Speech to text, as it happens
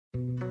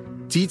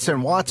Dietz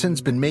and Watson's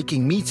been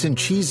making meats and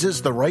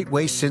cheeses the right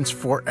way since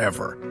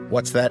forever.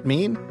 What's that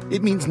mean?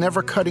 It means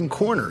never cutting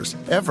corners,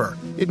 ever.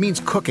 It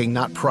means cooking,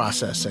 not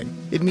processing.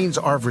 It means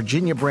our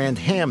Virginia brand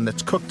ham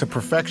that's cooked to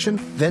perfection,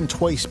 then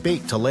twice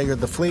baked to layer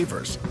the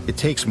flavors. It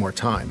takes more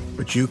time,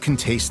 but you can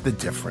taste the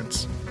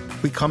difference.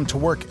 We come to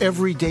work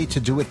every day to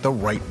do it the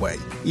right way,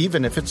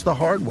 even if it's the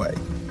hard way.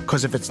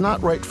 Because if it's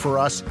not right for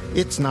us,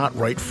 it's not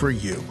right for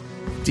you.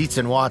 Dietz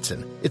and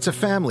Watson, it's a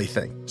family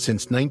thing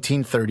since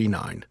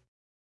 1939.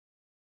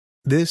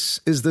 This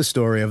is the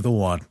story of the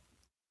one.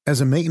 As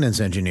a maintenance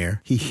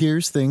engineer, he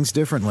hears things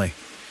differently.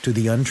 To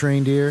the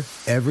untrained ear,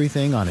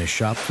 everything on his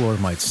shop floor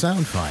might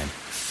sound fine,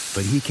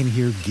 but he can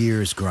hear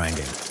gears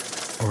grinding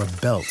or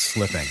a belt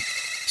slipping.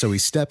 So he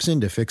steps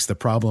in to fix the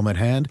problem at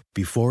hand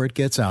before it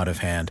gets out of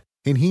hand.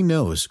 And he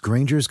knows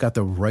Grainger's got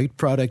the right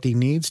product he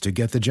needs to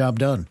get the job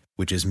done,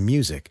 which is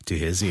music to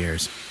his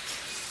ears.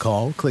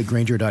 Call, click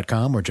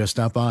Grainger.com, or just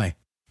stop by.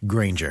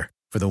 Grainger,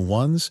 for the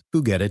ones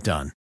who get it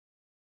done.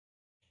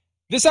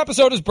 This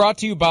episode is brought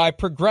to you by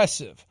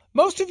Progressive.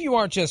 Most of you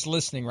aren't just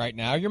listening right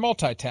now, you're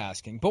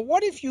multitasking. But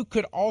what if you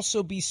could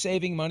also be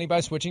saving money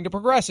by switching to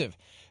Progressive?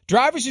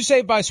 Drivers who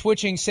save by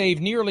switching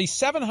save nearly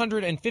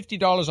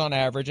 $750 on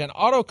average, and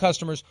auto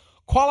customers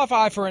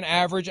qualify for an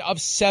average of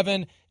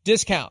 7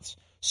 discounts.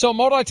 So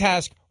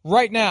multitask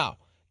right now.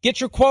 Get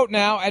your quote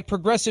now at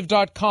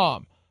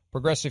Progressive.com.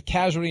 Progressive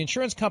Casualty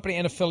Insurance Company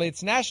and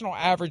affiliates, national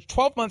average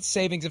 12-month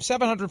savings of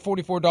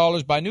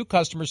 $744 by new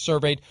customers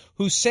surveyed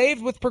who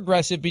saved with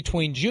Progressive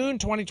between June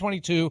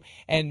 2022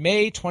 and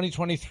May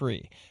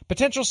 2023.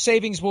 Potential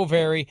savings will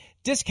vary.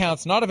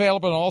 Discounts not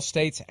available in all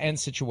states and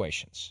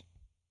situations.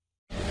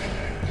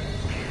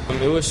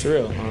 It was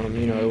surreal.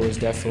 It was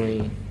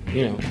definitely,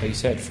 like you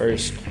said,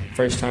 first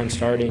time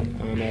starting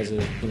as an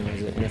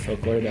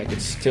NFL quarterback.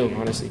 It's still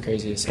honestly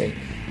crazy to say.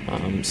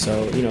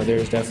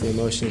 There's definitely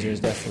emotions. There's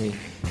definitely,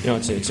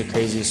 it's a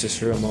crazy, it's a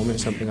surreal moment.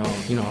 Something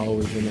I'll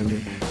always remember.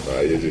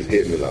 It just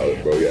hit me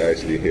like, bro, you're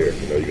actually here.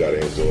 You got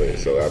to enjoy it.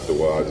 So after a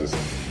while, I just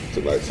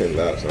took like 10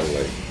 laps. I'm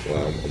like,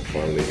 wow, I'm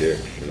finally here.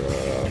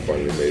 I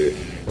finally made it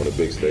on the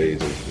big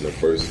stage. And the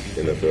first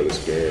NFL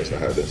experience, I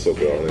had to soak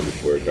it all in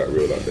before it got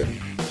real out there.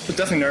 I was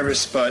definitely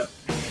nervous, but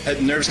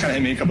nerves kind of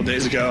hit me a couple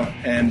days ago,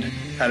 and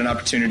had an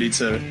opportunity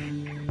to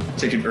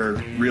take it or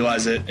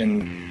realize it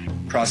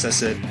and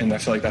process it, and I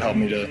feel like that helped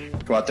me to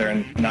go out there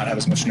and not have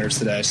as much nerves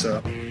today.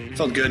 So it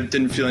felt good.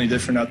 Didn't feel any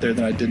different out there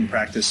than I did in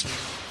practice.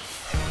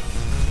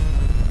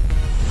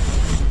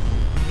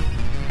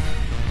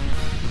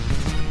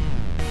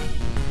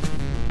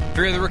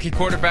 Three of the rookie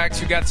quarterbacks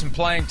who got some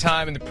playing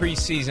time in the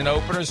preseason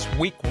openers.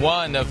 Week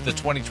 1 of the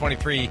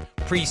 2023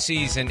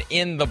 preseason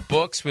in the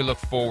books. We look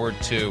forward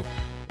to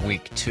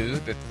week 2,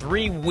 the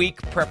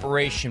 3-week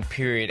preparation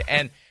period.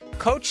 And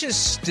coaches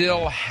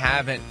still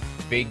haven't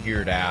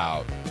figured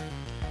out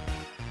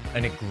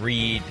an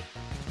agreed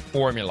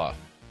formula,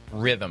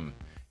 rhythm.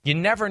 You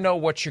never know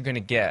what you're going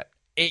to get.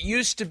 It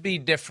used to be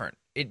different.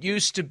 It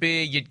used to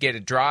be you'd get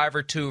a drive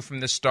or two from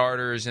the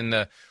starters in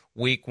the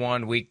Week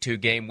 1, Week 2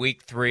 game.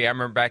 Week 3, I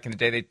remember back in the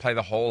day they'd play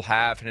the whole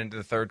half and into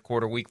the third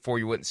quarter. Week 4,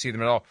 you wouldn't see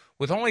them at all.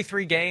 With only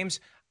 3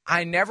 games,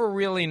 I never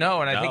really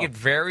know, and I think it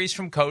varies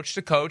from coach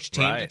to coach,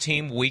 team to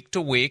team, week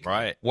to week,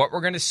 what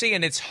we're going to see.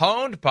 And it's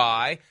honed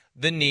by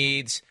the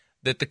needs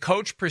that the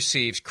coach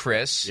perceives,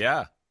 Chris,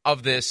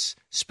 of this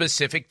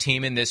specific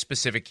team in this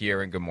specific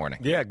year. And good morning.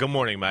 Yeah, good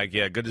morning, Mike.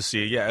 Yeah, good to see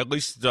you. Yeah, at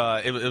least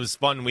it was a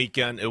fun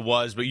weekend. It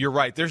was, but you're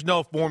right. There's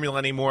no formula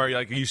anymore,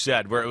 like you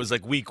said, where it was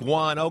like week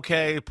 1,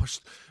 okay,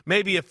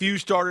 maybe a few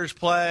starters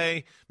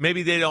play,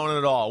 maybe they don't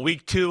at all.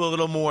 Week 2, a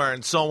little more,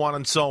 and so on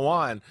and so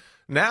on.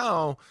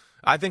 Now,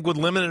 I think with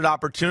limited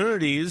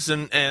opportunities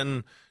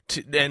and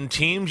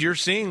teams you're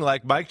seeing,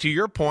 like Mike, to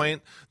your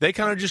point, they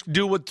kind of just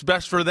do what's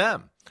best for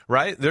them,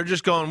 right? They're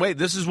just going, wait,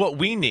 this is what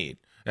we need.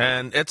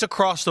 And it's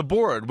across the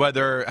board,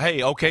 whether,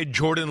 hey, okay,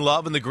 Jordan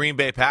Love and the Green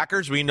Bay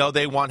Packers, we know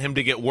they want him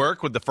to get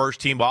work with the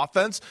first-team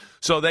offense,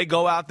 so they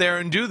go out there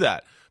and do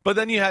that. But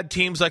then you had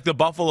teams like the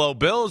Buffalo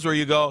Bills where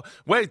you go,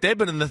 wait, they've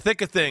been in the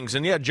thick of things.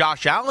 And, yeah,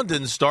 Josh Allen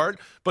didn't start,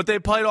 but they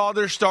played all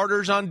their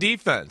starters on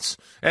defense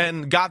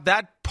and got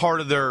that part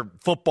of their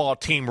football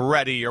team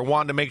ready or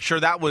wanted to make sure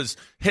that was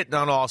hitting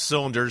on all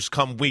cylinders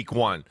come week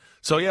 1.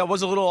 So, yeah, it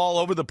was a little all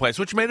over the place,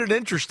 which made it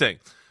interesting.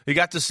 You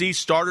got to see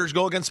starters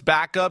go against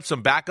backups,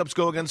 some backups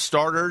go against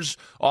starters,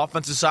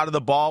 offensive side of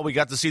the ball. We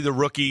got to see the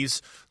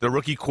rookies, the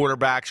rookie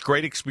quarterbacks,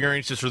 great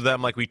experiences for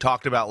them like we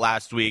talked about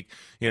last week.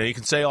 You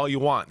can say all you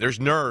want. There's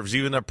nerves,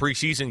 even a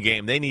preseason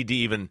game. They need to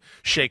even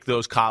shake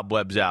those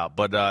cobwebs out.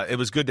 But it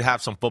was good to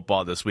have some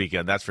football this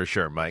weekend, that's for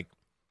sure, Mike.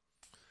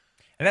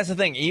 And that's the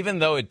thing. Even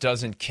though it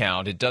doesn't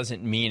count, it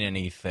doesn't mean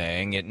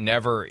anything, it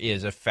never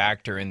is a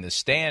factor in the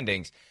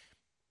standings.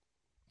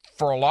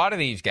 For a lot of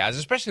these guys,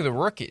 especially the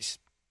rookies,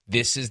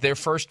 this is their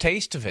first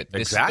taste of it.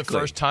 This is the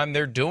first time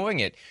they're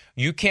doing it.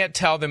 You can't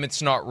tell them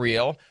it's not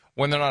real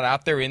when they're not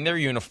out there in their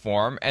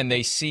uniform and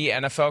they see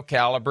NFL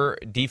caliber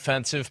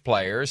defensive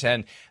players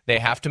and they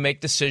have to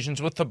make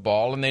decisions with the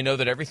ball and they know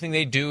that everything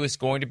they do is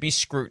going to be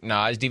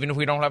scrutinized. Even if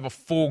we don't have a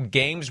full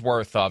game's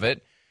worth of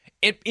it,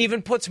 it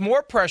even puts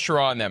more pressure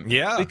on them.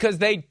 Yeah. Because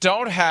they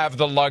don't have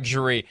the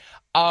luxury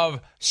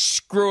of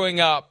screwing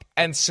up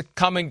and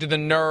succumbing to the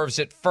nerves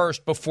at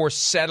first before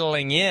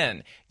settling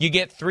in. You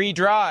get 3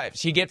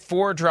 drives, you get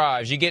 4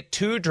 drives, you get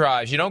 2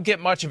 drives. You don't get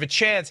much of a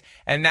chance,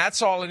 and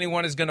that's all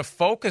anyone is going to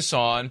focus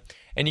on,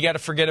 and you got to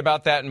forget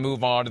about that and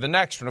move on to the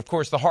next one. Of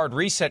course, the hard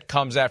reset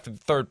comes after the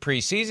 3rd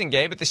preseason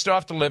game, but they still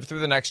have to live through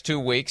the next 2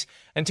 weeks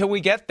until we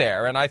get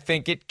there, and I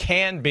think it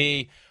can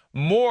be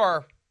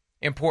more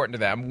important to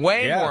them,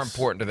 way more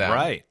important to them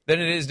than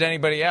it is to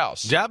anybody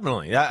else.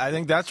 Definitely. Yeah, I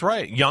think that's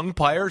right. Young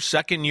players,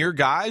 second-year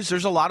guys,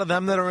 there's a lot of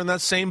them that are in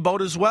that same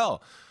boat as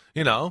well.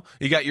 You know,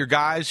 you got your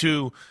guys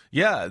who,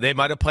 they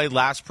might have played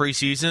last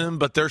preseason,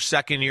 but they're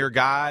second-year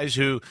guys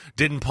who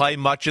didn't play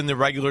much in the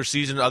regular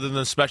season other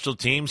than special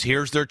teams.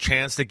 Here's their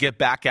chance to get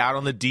back out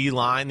on the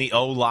D-line, the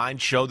O-line,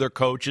 show their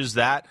coaches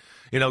that.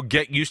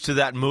 Get used to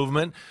that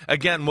movement.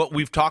 Again, what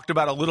we've talked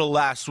about a little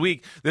last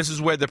week, this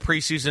is where the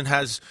preseason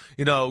has,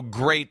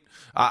 great,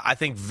 I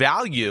think,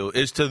 value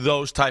is to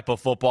those type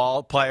of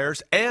football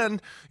players.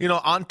 And,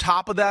 on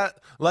top of that,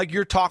 like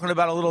you're talking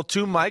about a little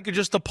too, Mike,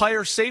 just the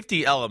player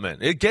safety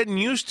element. Getting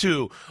used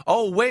to,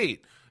 hey,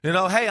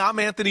 I'm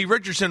Anthony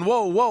Richardson.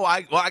 Whoa,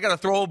 I got to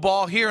throw a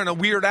ball here in a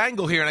weird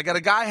angle here, and I got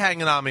a guy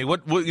hanging on me.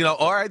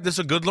 All right, this is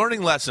a good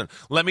learning lesson.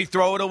 Let me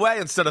throw it away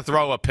instead of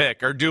throw a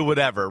pick or do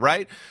whatever,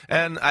 right?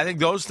 And I think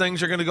those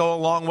things are going to go a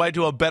long way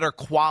to a better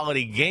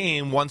quality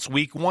game once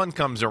week 1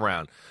 comes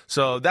around.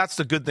 So that's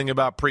the good thing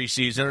about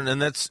preseason,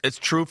 and it's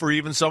true for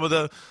even some of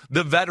the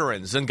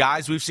veterans and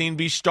guys we've seen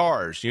be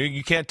stars.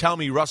 You can't tell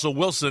me Russell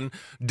Wilson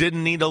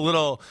didn't need a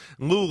little,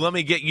 let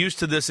me get used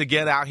to this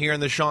again out here in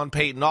the Sean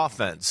Payton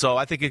offense. So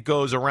I think it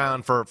goes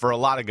around for a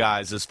lot of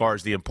guys as far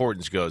as the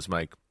importance goes,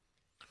 Mike.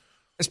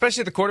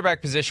 Especially at the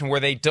quarterback position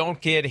where they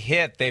don't get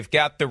hit. They've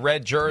got the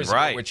red jersey,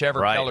 whichever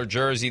color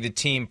jersey the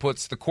team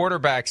puts the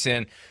quarterbacks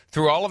in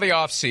through all of the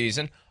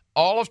offseason,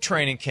 all of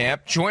training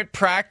camp, joint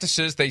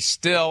practices. They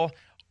still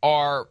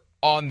are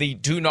on the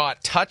do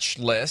not touch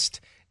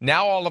list.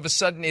 Now all of a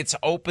sudden it's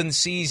open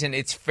season,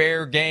 it's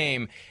fair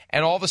game,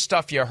 and all the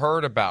stuff you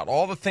heard about,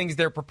 all the things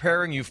they're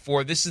preparing you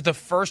for. This is the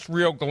first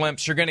real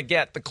glimpse you're going to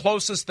get, the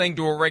closest thing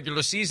to a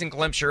regular season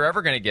glimpse you're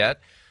ever going to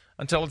get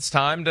until it's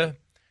time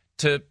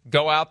to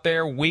go out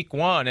there week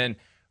 1. And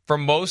for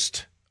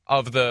most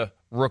of the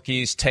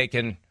rookies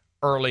taken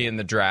early in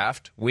the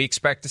draft, we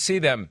expect to see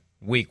them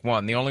week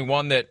 1. The only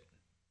one that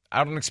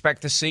I don't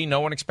expect to see,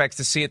 no one expects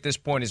to see at this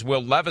point, is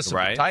Will Levis of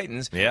the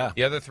Titans. Yeah.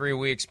 The other 3,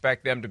 we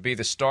expect them to be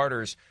the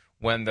starters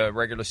when the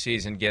regular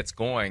season gets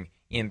going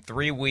in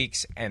 3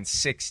 weeks and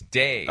 6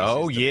 days.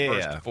 Oh, the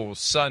first full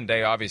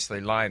Sunday.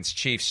 Obviously,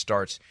 Lions-Chiefs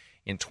starts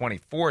in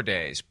 24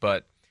 days,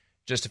 but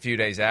just a few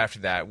days after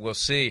that, we'll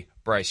see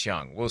Bryce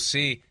Young. We'll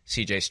see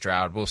C.J.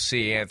 Stroud. We'll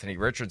see Anthony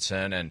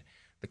Richardson, and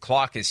the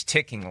clock is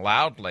ticking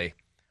loudly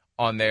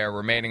on their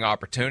remaining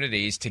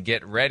opportunities to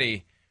get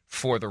ready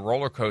for the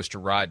roller coaster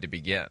ride to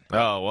begin.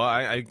 Oh, well,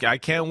 I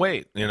can't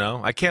wait.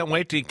 I can't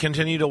wait to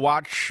continue to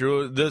watch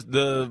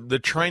the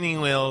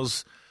training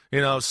wheels,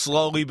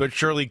 slowly but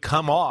surely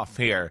come off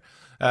here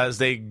as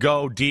they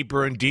go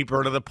deeper and deeper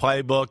into the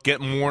playbook, get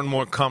more and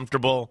more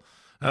comfortable.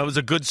 It was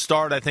a good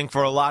start, I think,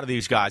 for a lot of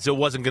these guys. It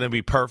wasn't going to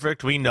be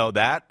perfect. We know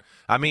that.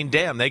 I mean,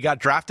 damn, they got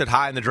drafted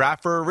high in the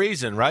draft for a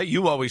reason, right?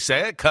 You always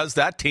say it because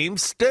that team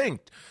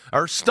stunk,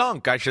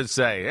 I should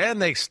say,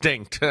 and they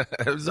stinked.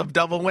 It was a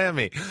double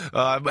whammy.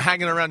 I'm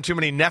hanging around too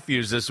many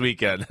nephews this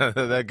weekend.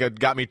 That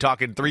got me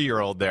talking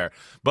 3-year-old there.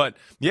 But,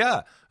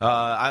 yeah,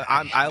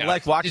 I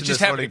like watching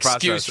this learning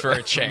process. You just have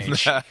an excuse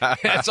for a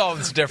change. That's all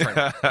that's different.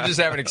 You just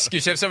have an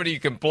excuse. You have somebody you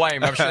can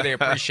blame. I'm sure they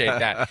appreciate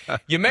that.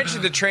 You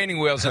mentioned the training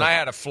wheels, and I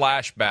had a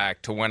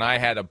flashback to when I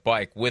had a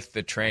bike with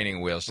the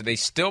training wheels. Do they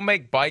still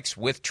make bikes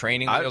with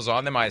training wheels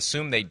on them? I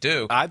assume they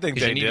do. I think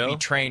they do. You need to be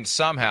trained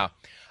somehow.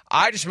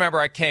 I just remember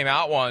I came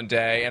out one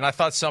day, and I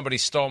thought somebody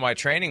stole my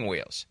training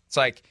wheels. It's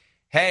like,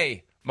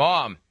 hey,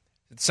 Mom,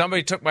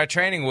 somebody took my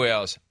training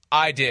wheels.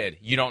 I did.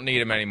 You don't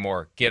need them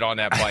anymore. Get on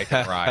that bike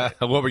and ride.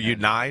 What were you,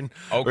 9?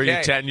 Okay. Were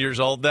you 10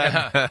 years old then?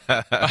 Well,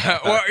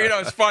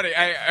 it's funny.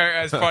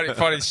 It's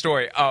funny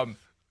story.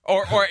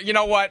 Or you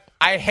know what?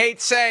 I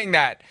hate saying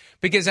that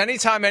because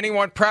anytime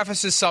anyone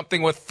prefaces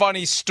something with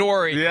funny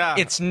story,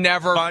 it's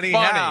never funny.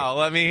 How?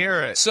 Let me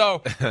hear it.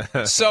 So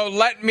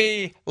let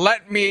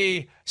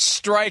me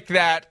strike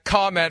that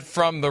comment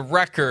from the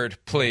record,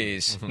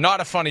 please.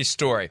 Not a funny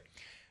story.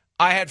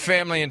 I had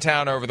family in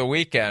town over the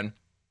weekend,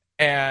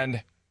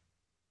 and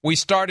we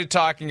started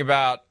talking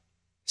about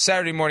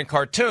Saturday morning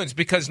cartoons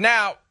because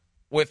now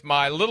with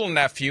my little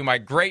nephew, my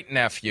great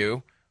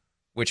nephew,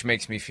 which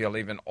makes me feel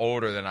even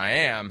older than I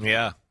am,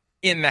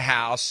 in the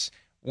house,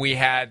 we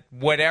had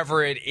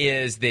whatever it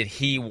is that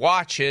he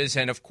watches,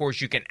 and of course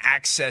you can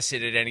access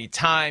it at any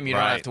time. You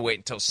don't have to wait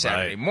until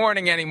Saturday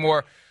morning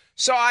anymore.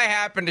 So I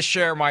happened to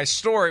share my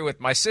story with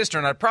my sister,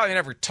 and I'd probably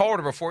never told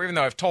her before, even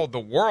though I've told the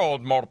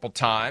world multiple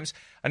times.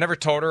 I never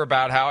told her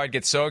about how I'd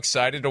get so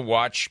excited to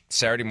watch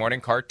Saturday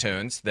morning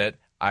cartoons that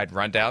I'd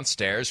run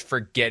downstairs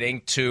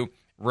forgetting to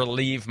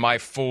relieve my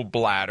full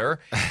bladder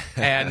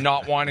and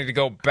not wanting to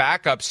go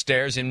back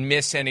upstairs and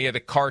miss any of the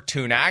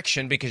cartoon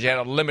action because you had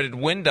a limited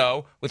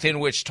window within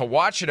which to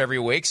watch it every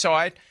week. So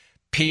I'd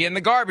pee in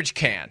the garbage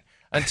can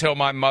until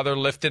my mother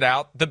lifted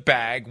out the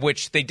bag,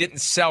 which they didn't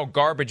sell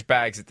garbage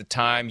bags at the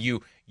time.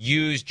 You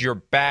used your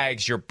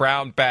bags, your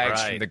brown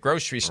bags from the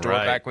grocery store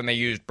back when they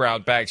used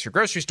brown bags for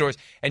grocery stores,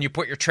 and you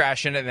put your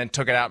trash in it and then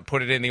took it out and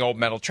put it in the old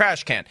metal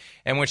trash can.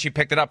 And when she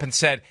picked it up and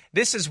said,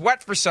 "This is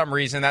wet for some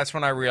reason," that's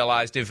when I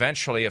realized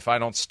eventually if I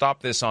don't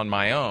stop this on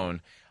my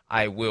own,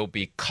 I will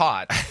be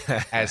caught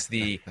as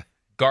the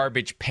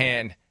garbage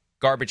can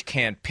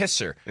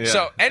pisser. Yeah.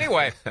 So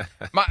anyway,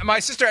 my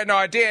sister had no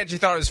idea, and she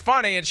thought it was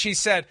funny, and she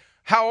said,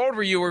 "How old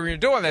were you when you were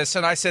doing this?"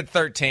 And I said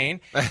 13.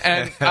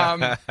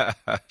 And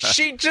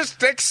she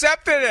just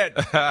accepted it.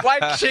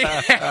 Like she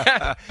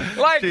I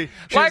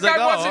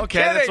wasn't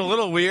kidding. That's a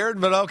little weird,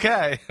 but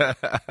okay.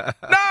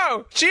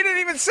 No, she didn't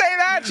even say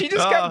that. She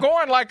just kept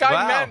going like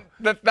I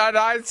meant that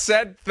I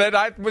said that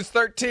I was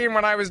 13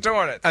 when I was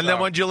doing it. And then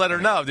when did you let her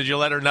know? Did you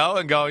let her know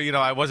and go,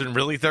 I wasn't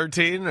really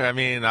 13? I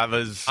mean,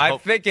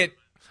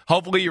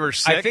 hopefully you were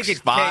 6, I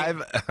think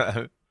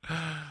 5.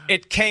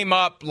 It came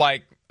up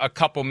like a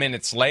couple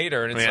minutes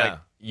later, and it's like,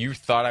 you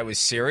thought I was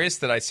serious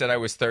that I said I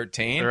was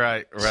 13?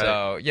 Right.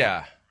 So,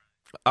 yeah.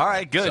 All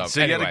right, good.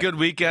 So anyway, you had a good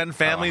weekend,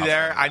 family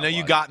there. I know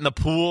you got in the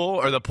pool,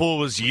 or the pool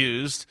was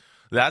used.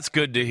 That's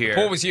good to hear.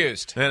 The pool was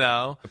used.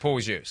 The pool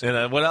was used.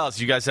 What else?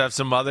 You guys have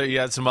you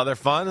had some other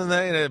fun in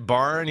the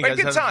barn? You guys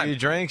had a few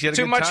drinks? You had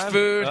a good time?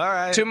 Food. All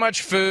right. Too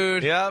much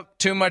food. Yep.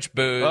 Too much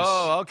booze.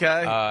 Oh,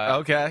 okay.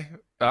 Okay.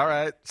 All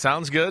right.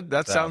 Sounds good.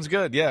 That sounds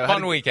good. Yeah.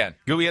 Fun weekend.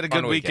 We had a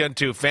good weekend,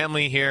 too.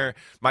 Family here.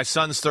 My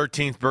son's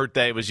 13th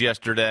birthday was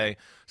yesterday.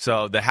 So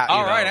all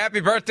right. Happy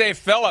birthday,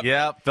 Philip.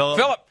 Yeah,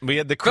 Philip. We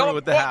had the crew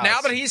at the house.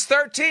 Now that he's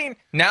 13,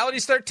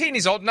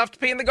 he's old enough to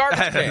pee in the garbage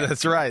can.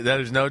 That's right.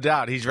 There's no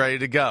doubt. He's ready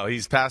to go.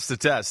 He's passed the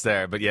test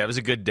there. But, yeah, it was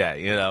a good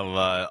day.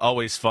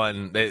 Always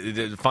fun.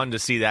 Fun to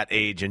see that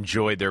age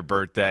enjoy their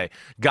birthday.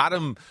 Got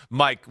him,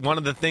 Mike, one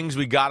of the things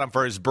we got him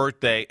for his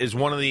birthday is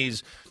one of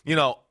these,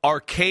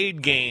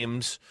 arcade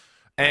games.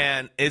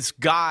 And it's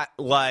got,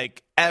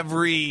 like,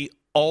 every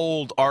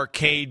old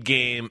arcade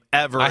game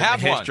ever in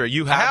history. One.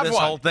 You have this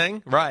whole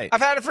thing? Right.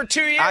 I've had it for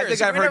 2 years. I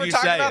think I've heard you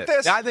say it.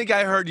 This? I think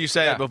I heard you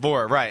say it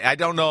before. Right. I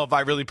don't know if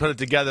I really put it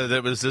together that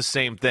it was the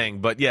same thing.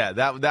 But, yeah,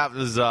 that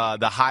was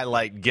the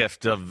highlight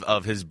gift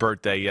of his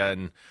birthday. Yeah,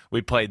 and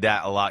we played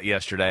that a lot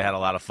yesterday. I had a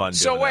lot of fun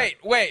doing that.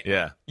 So, wait.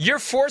 Yeah. You're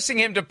forcing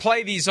him to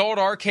play these old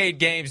arcade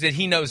games that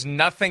he knows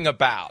nothing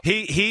about.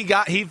 He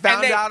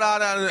found out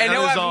on his own. And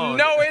he'll have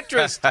no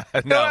interest.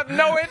 He'll have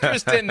no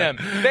interest in them.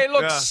 They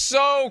look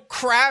so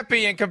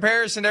crappy in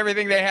comparison to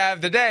everything they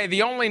have today.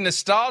 The only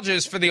nostalgia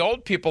is for the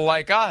old people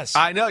like us.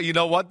 I know. You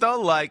know what,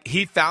 though? Like,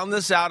 he found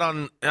this out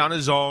on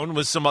his own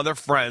with some other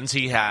friends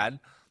he had.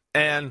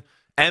 And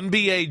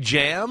NBA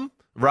Jam,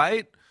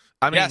 right?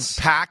 I mean,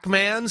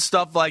 Pac-Man,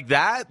 stuff like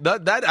that.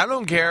 That I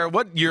don't care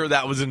what year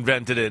that was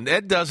invented in.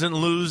 It doesn't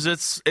lose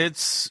its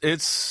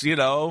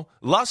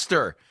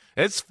luster.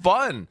 It's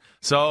fun.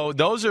 So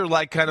those are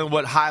like kind of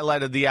what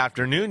highlighted the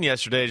afternoon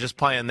yesterday, just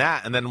playing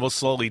that, and then we'll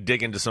slowly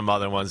dig into some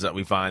other ones that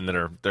we find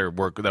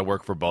that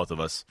work for both of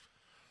us.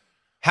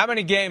 How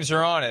many games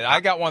are on it? I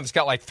got one that's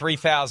got like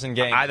 3,000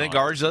 games. I think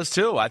ours does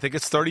too. I think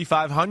it's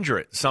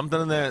 3,500, something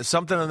in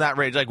that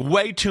range, like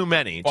way too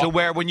many to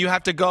where when you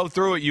have to go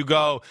through it, you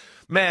go,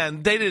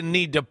 man, they didn't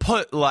need to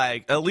put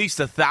like at least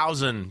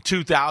 1,000,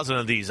 2,000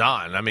 of these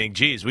on. I mean,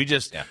 geez, we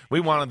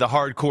wanted the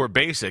hardcore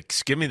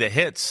basics. Give me the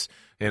hits,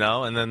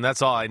 and then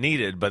that's all I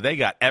needed. But they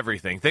got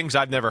everything, things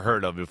I've never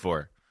heard of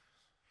before.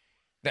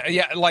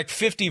 Yeah, like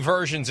 50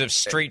 versions of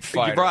Street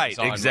Fighter. Right,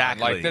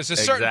 exactly. Like there's a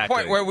certain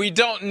point where we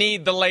don't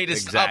need the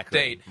latest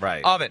update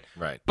of it.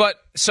 Right. But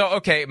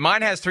okay,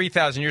 mine has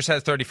 3,000, yours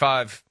has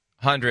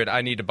 3,500.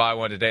 I need to buy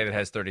one today that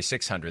has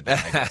 3,600. I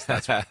guess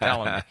that's what you're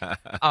telling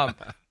me.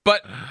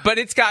 But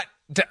it's got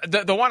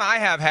the one I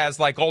have has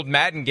like old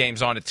Madden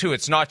games on it too.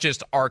 It's not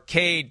just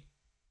arcade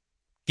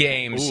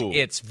games. Ooh.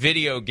 It's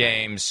video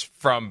games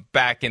from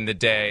back in the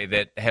day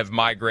that have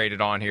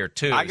migrated on here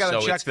too. I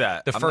gotta check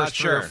that. The first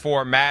 3 or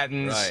 4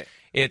 Maddens. Right.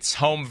 It's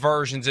home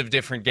versions of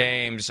different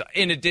games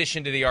in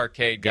addition to the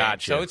arcade games.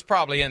 Gotcha. So it's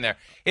probably in there.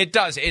 It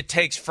does. It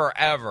takes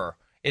forever.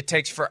 It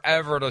takes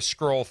forever to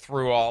scroll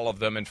through all of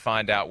them and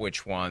find out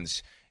which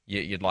ones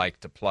you'd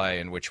like to play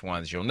and which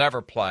ones you'll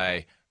never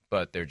play,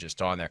 but they're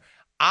just on there.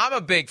 I'm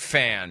a big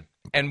fan,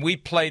 and we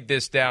played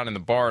this down in the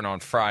barn on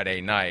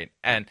Friday night,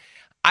 and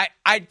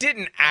I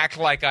didn't act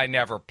like I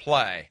never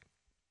play.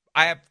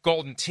 I have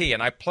Golden Tee,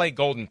 and I play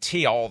Golden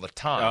Tee all the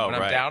time.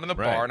 When I'm down in the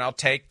barn, I'll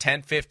take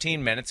 10,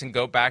 15 minutes and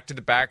go back to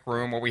the back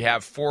room where we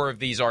have 4 of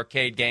these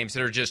arcade games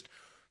that are just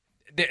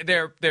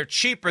they're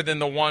cheaper than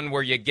the one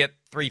where you get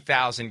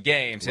 3,000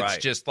 games. It's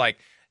just like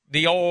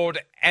the old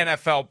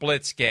NFL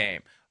Blitz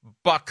game,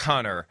 Buck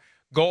Hunter,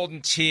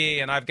 Golden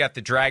Tee, and I've got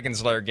the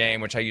Dragon's Lair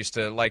game, which I used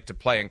to like to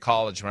play in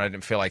college when I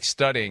didn't feel like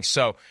studying.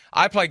 So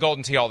I play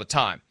Golden Tee all the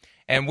time.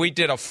 And we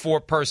did a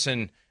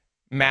 4-person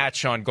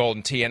match on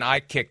Golden Tee, and I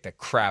kicked the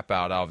crap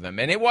out of them.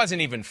 And it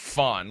wasn't even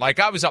fun. Like,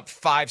 I was up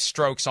 5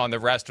 strokes on the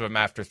rest of them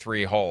after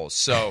 3 holes.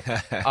 So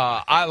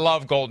I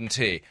love Golden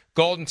Tee.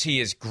 Golden Tee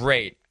is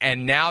great.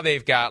 And now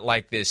they've got,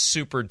 like, this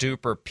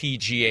super-duper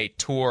PGA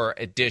Tour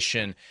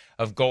edition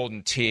of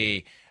Golden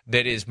Tee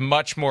that is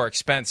much more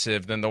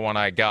expensive than the one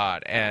I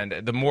got. And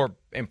the more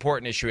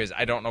important issue is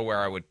I don't know where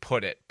I would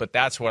put it. But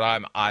that's what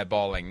I'm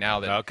eyeballing now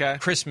that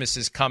Christmas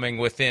is coming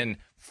within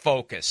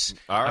focus.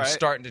 All right. I'm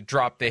starting to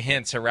drop the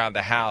hints around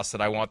the house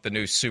that I want the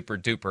new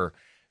super-duper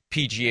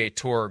PGA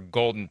Tour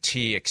Golden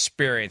Tee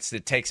experience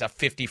that takes a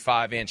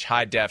 55-inch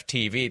high-def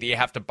TV that you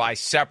have to buy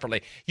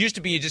separately. Used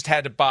to be you just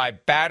had to buy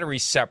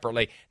batteries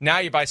separately. Now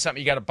you buy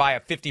something, you got to buy a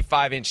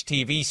 55-inch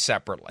TV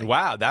separately.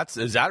 Wow,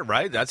 is that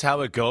right? That's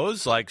how it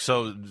goes. Like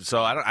so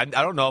I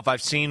don't know if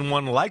I've seen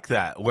one like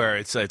that where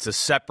it's a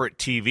separate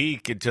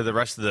TV to the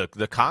rest of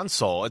the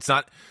console. It's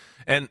not,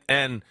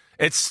 and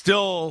it's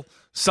still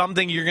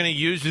something you're going to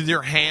use with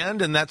your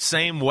hand in that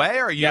same way,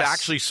 or are you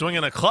actually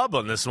swinging a club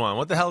on this one?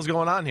 What the hell's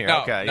going on here?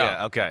 No.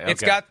 Okay.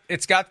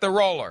 It's got the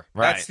roller.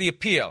 Right. That's the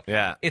appeal.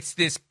 Yeah. It's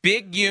this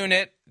big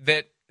unit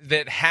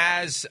that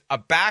has a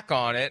back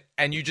on it,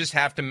 and you just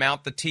have to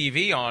mount the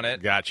TV on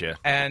it. Gotcha.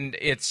 And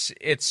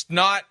it's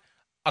not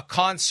a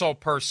console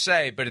per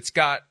se, but it's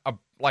got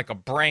a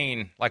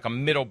brain, like a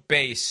middle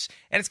base,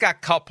 and it's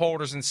got cup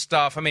holders and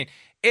stuff. I mean,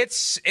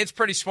 it's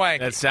pretty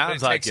swanky. It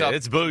sounds like it.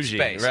 It's bougie,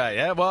 space. Right?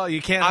 Yeah. Well,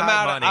 you can't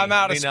hide money. I'm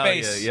out of We know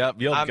space. you. Yep.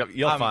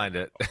 You'll find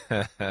it.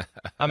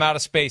 I'm out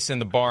of space in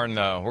the barn,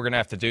 though. We're gonna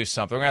have to do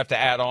something. We're gonna have to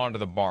add on to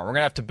the barn. We're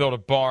gonna have to build a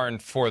barn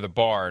for the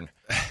barn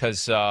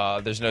because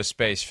there's no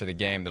space for the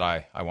game that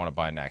I want to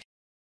buy next.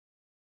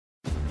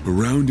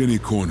 Around any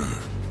corner,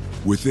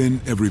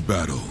 within every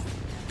battle,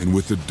 and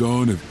with the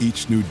dawn of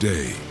each new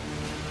day,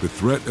 the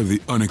threat of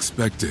the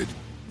unexpected,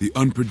 the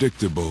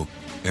unpredictable,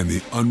 and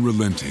the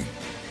unrelenting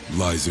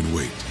lies in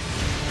wait.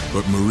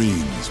 But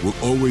Marines will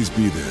always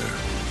be there.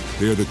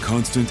 They are the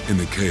constant in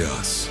the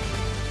chaos.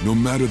 No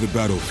matter the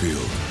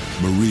battlefield,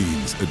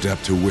 Marines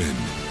adapt to win,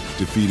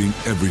 defeating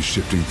every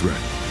shifting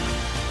threat,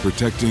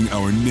 protecting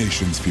our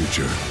nation's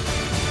future.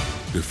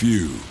 The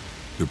few,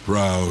 the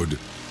proud,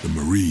 the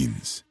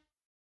Marines.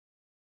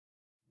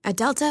 At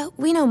Delta,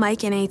 we know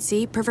Mike in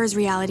 8C prefers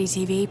reality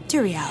TV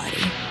to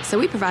reality. So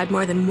we provide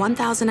more than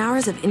 1,000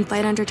 hours of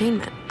in-flight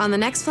entertainment. On the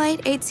next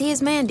flight, 8C is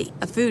Mandy,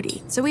 a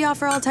foodie. So we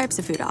offer all types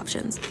of food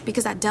options.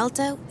 Because at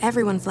Delta,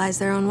 everyone flies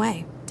their own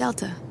way.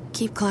 Delta,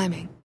 keep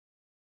climbing.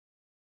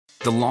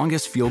 The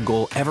longest field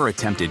goal ever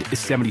attempted is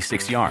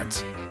 76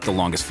 yards. The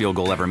longest field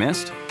goal ever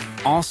missed?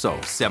 Also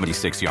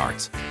 76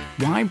 yards.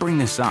 Why bring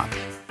this up?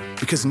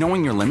 Because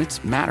knowing your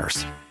limits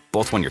matters.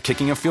 Both when you're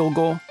kicking a field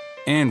goal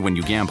and when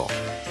you gamble.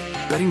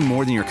 Betting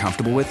more than you're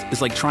comfortable with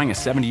is like trying a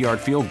 70-yard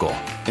field goal.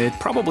 It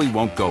probably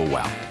won't go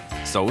well.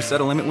 So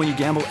set a limit when you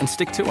gamble and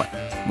stick to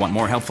it. Want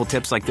more helpful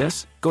tips like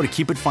this? Go to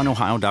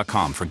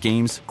keepitfunohio.com for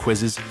games,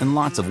 quizzes, and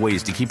lots of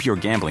ways to keep your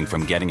gambling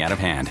from getting out of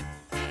hand.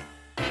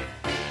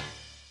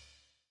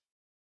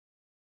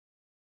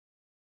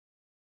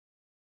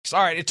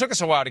 All right, it took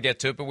us a while to get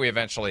to it, but we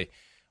eventually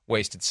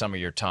wasted some of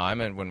your time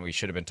and when we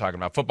should have been talking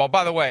about football.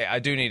 By the way, I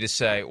do need to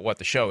say what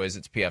the show is.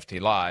 It's PFT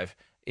Live.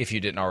 If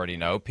you didn't already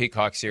know,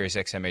 Peacock Sirius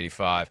XM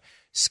 85,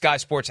 Sky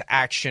Sports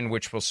Action,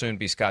 which will soon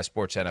be Sky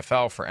Sports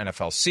NFL for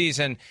NFL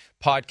season,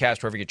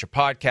 podcast, wherever you get your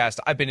podcast.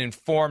 I've been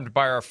informed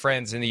by our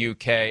friends in the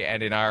UK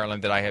and in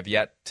Ireland that I have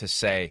yet to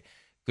say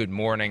good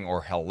morning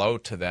or hello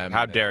to them.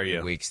 How dare you? In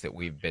the weeks that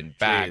we've been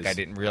back. Jeez. I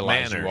didn't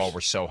realize Manners. you all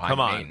were so high Come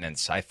on.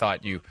 maintenance. I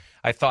thought you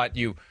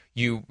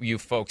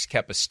folks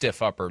kept a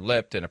stiff upper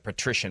lip and a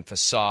patrician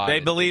facade. They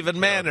believe in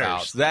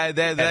manners.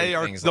 They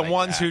are the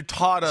ones who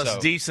taught us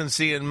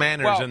decency and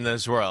manners in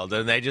this world,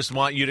 and they just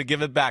want you to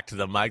give it back to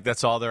them, Mike.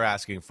 That's all they're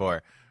asking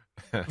for.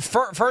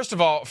 First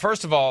of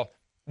all,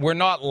 we're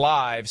not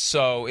live,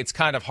 so it's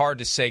kind of hard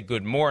to say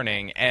good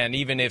morning. And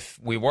even if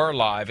we were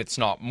live, it's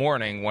not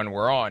morning when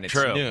we're on. It's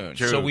noon.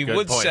 True. So we Good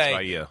would points say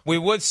by you. we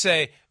would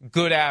say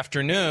good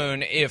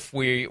afternoon if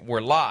we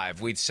were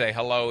live. We'd say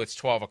hello. It's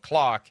 12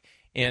 o'clock.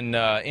 In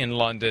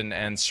London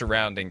and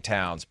surrounding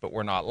towns, but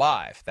we're not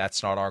live.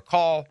 That's not our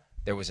call.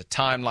 There was a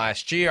time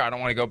last year. I don't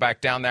want to go back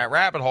down that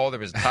rabbit hole. There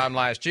was a time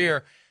last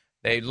year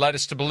they led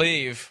us to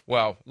believe.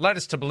 Well, led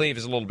us to believe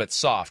is a little bit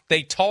soft.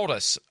 They told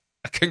us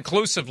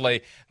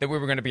conclusively that we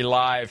were going to be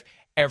live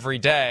every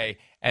day,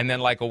 and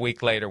then like a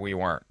week later we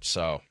weren't.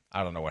 So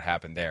I don't know what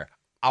happened there.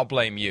 I'll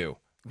blame you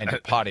and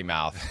your potty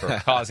mouth for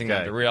causing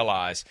them to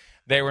realize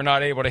they were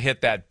not able to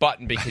hit that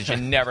button because you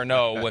never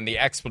know when the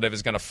expletive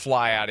is going to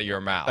fly out of your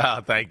mouth.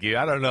 Oh, thank you.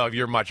 I don't know if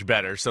you're much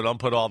better, so don't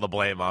put all the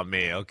blame on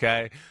me,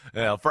 okay?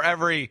 For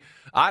every,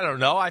 I don't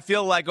know, I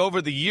feel like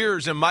over the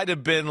years it might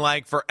have been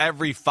like for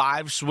every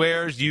 5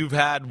 swears you've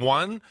had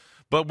one,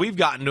 but we've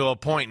gotten to a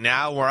point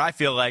now where I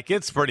feel like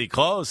it's pretty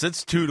close.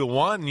 It's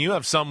 2-1. You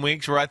have some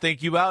weeks where I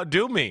think you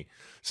outdo me.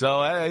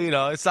 So,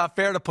 it's not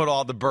fair to put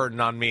all the burden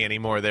on me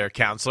anymore there,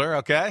 counselor,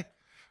 okay?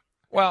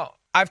 Well,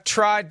 I've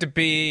tried to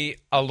be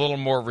a little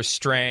more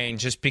restrained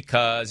just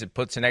because it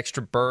puts an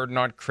extra burden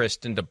on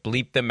Kristen to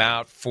bleep them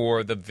out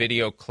for the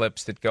video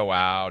clips that go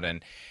out.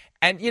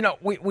 And you know,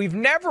 we've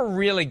never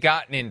really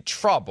gotten in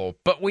trouble,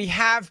 but we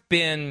have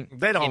been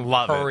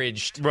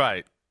encouraged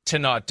to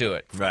not do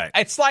it. Right.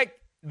 It's like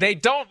they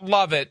don't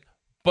love it,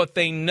 but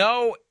they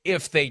know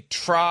if they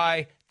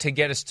try to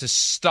get us to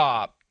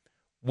stop,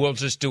 we'll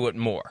just do it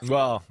more.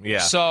 Well, yeah.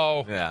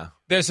 So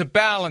there's a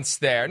balance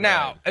there.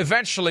 Now,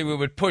 eventually we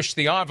would push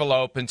the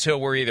envelope until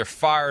we're either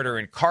fired or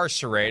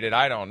incarcerated.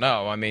 I don't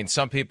know. I mean,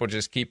 some people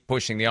just keep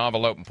pushing the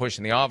envelope and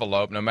pushing the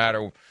envelope no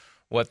matter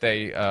what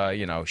they,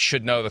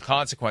 should know the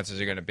consequences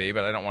are going to be,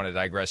 but I don't want to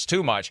digress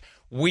too much.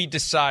 We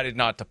decided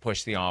not to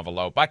push the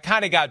envelope. I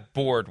kind of got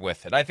bored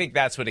with it. I think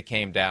that's what it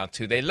came down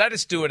to. They let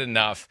us do it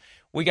enough.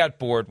 We got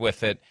bored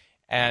with it,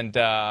 and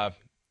I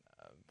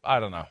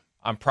don't know.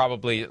 I'm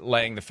probably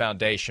laying the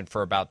foundation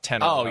for about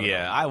 10 Oh,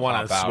 yeah. I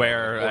want to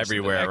swear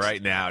everywhere right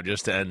now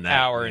just to end that.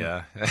 Hour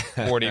and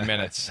 40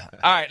 minutes.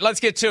 All right, let's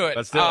get to it.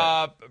 Let's do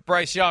it.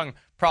 Bryce Young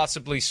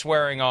possibly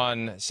swearing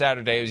on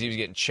Saturday as he was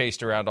getting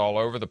chased around all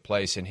over the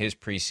place in his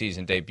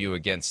preseason debut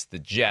against the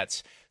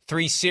Jets.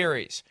 3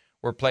 series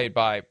were played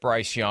by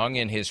Bryce Young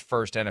in his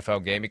first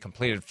NFL game. He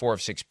completed 4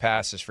 of 6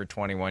 passes for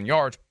 21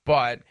 yards,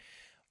 but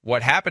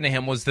what happened to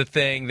him was the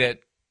thing that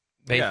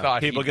they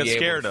thought people he'd be get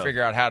scared able to of.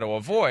 figure out how to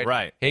avoid.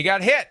 Right. He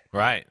got hit.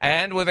 Right.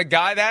 And with a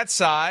guy that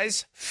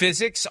size,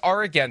 physics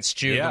are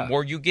against you. Yeah. The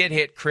more you get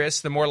hit, Chris,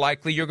 the more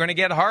likely you're going to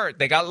get hurt.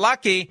 They got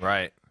lucky.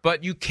 Right.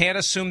 But you can't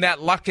assume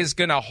that luck is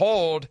going to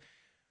hold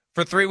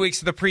for 3 weeks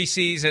of the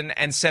preseason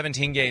and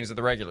 17 games of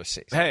the regular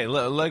season. Hey,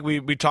 like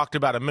we talked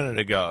about a minute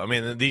ago, I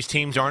mean, these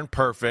teams aren't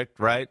perfect,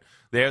 right?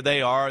 There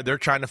they are. They're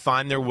trying to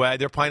find their way.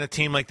 They're playing a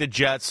team like the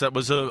Jets that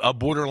was a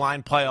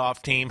borderline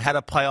playoff team, had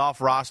a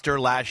playoff roster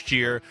last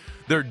year.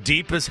 They're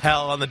deep as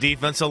hell on the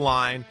defensive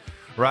line,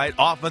 right?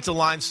 Offensive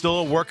line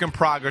still a work in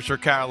progress for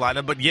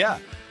Carolina. But, yeah,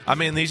 I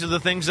mean, these are the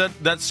things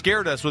that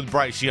scared us with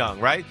Bryce Young,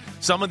 right?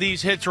 Some of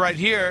these hits right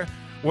here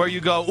where you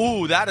go,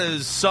 ooh, that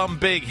is some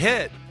big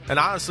hit. And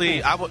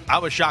honestly, I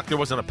was shocked there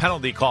wasn't a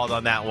penalty called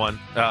on that one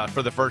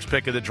for the first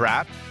pick of the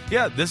draft.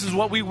 Yeah, this is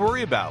what we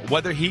worry about,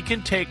 whether he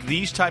can take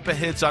these type of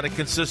hits on a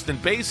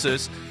consistent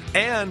basis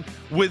and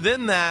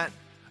within that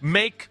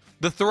make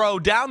the throw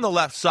down the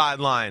left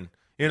sideline,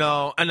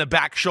 and a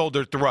back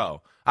shoulder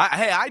throw.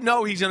 I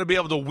know he's going to be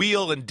able to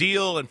wheel and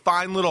deal and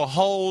find little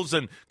holes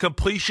and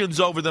completions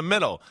over the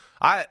middle.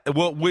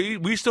 What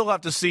we still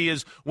have to see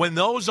is when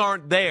those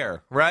aren't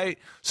there, right?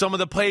 Some of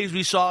the plays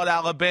we saw at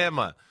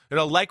Alabama,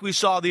 like we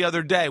saw the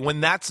other day,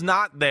 when that's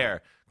not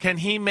there, can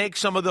he make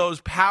some of those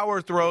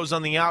power throws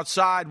on the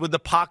outside with the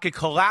pocket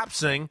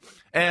collapsing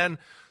and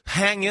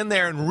hang in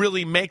there and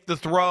really make the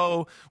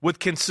throw with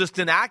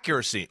consistent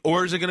accuracy?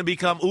 Or is it going to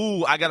become,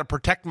 I got to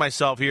protect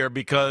myself here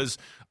because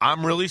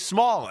I'm really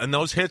small and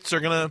those hits are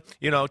going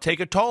to, take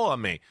a toll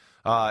on me?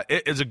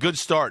 It is a good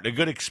start, a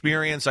good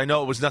experience. I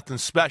know it was nothing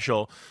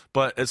special,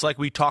 but it's like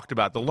we talked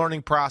about, the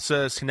learning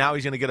process. Now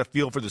he's going to get a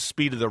feel for the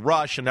speed of the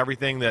rush and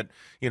everything that,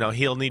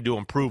 he'll need to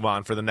improve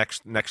on for the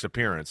next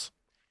appearance.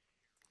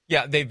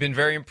 Yeah, they've been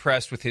very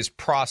impressed with his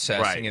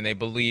processing, right, and they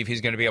believe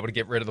he's going to be able to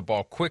get rid of the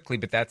ball quickly.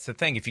 But that's the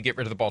thing. If you get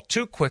rid of the ball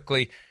too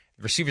quickly,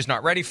 the receiver's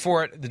not ready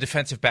for it. The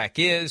defensive back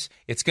is.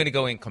 It's going to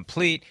go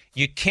incomplete.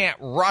 You can't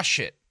rush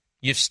it.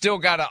 You've still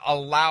got to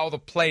allow the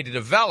play to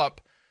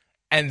develop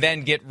and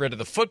then get rid of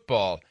the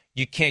football.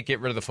 You can't get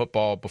rid of the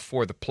football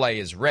before the play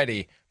is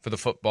ready for the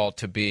football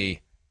to be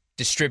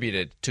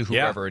distributed to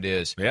whoever it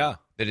is that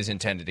is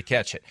intended to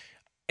catch it.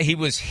 He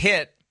was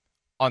hit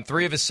on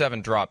 3 of his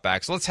 7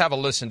 dropbacks. Let's have a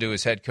listen to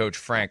his head coach,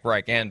 Frank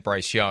Reich, and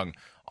Bryce Young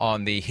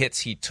on the hits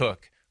he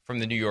took from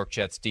the New York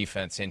Jets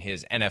defense in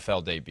his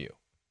NFL debut.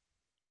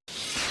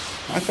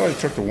 I thought he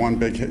took the one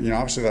big hit.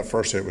 Obviously that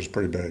first hit was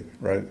pretty big,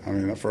 right? I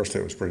mean, that first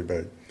hit was pretty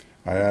big.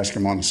 I asked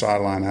him on the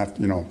sideline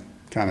after,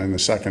 kind of in the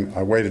second.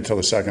 I waited till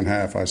the second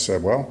half. I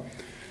said, well,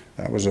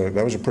 that was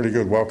a pretty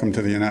good welcome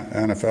to the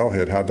NFL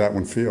hit. How'd that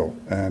one feel?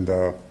 And,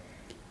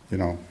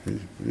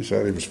 he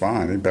said he was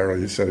fine.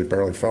 He said he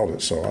barely felt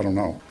it, so I don't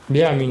know.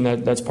 Yeah, I mean,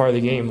 that's part of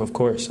the game, of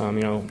course.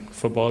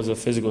 Football is a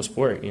physical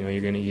sport. You're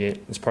going to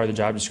get, it's part of the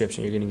job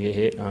description, you're going to get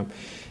hit.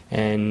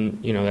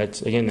 And that's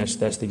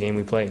the game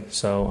we play.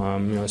 So,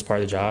 it's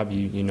part of the job.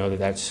 You know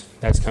that's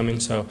coming.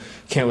 So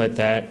can't let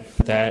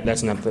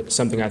that's not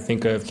something I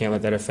think of. Can't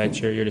let that affect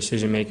your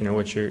decision making or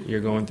what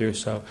you're going through.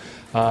 So,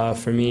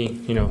 for me,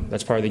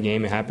 that's part of the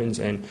game. It happens,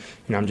 and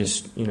I'm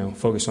just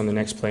focused on the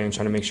next play and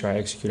trying to make sure I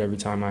execute every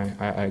time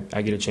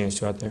I get a chance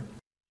to out there.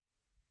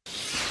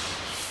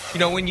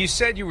 When you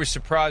said you were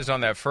surprised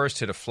on that first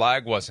hit, a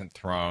flag wasn't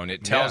thrown,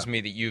 it tells me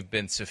that you've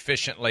been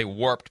sufficiently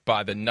warped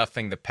by the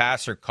nothing the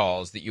passer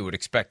calls that you would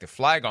expect a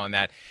flag on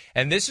that.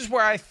 And this is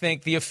where I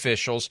think the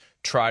officials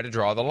try to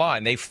draw the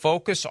line. They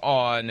focus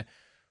on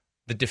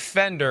the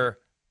defender,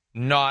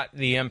 not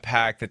the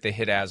impact that the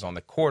hit has on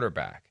the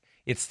quarterback.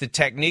 It's the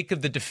technique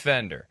of the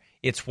defender.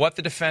 It's what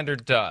the defender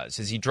does.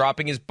 Is he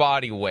dropping his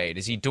body weight?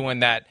 Is he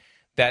doing that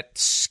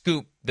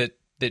scoop that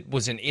that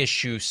was an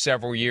issue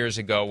several years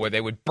ago where they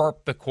would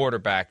burp the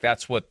quarterback.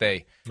 That's what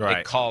they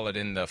call it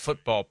in the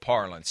football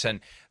parlance.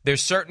 And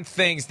there's certain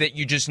things that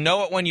you just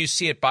know it when you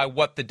see it by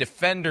what the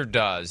defender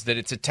does, that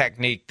it's a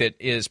technique that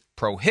is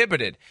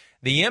prohibited.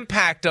 The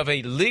impact of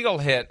a legal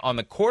hit on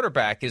the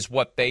quarterback is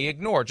what they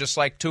ignore, just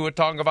like Tua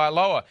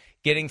Tagovailoa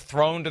getting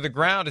thrown to the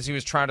ground as he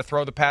was trying to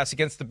throw the pass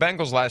against the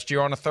Bengals last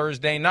year on a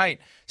Thursday night.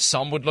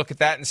 Some would look at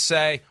that and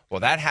say, well,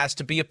 that has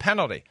to be a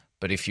penalty.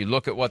 But if you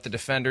look at what the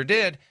defender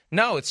did,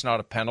 no, it's not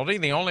a penalty.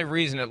 The only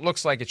reason it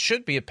looks like it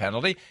should be a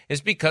penalty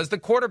is because the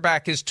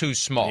quarterback is too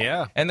small.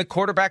 Yeah. And the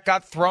quarterback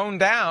got thrown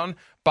down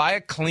by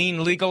a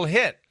clean legal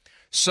hit.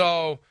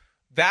 So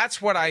that's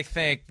what I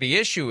think the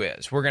issue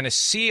is. We're going to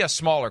see a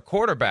smaller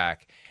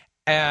quarterback,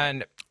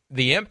 and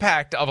the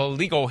impact of a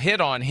legal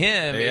hit on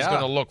him is going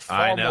to look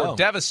far more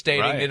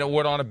devastating than it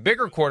would on a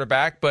bigger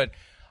quarterback. But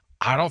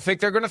I don't think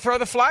they're going to throw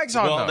the flags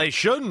on them. Well, they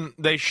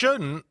shouldn't. They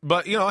shouldn't.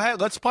 But, hey,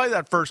 let's play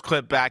that first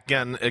clip back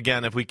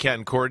again if we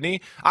can,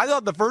 Courtney. I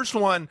thought the first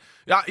one,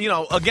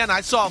 again,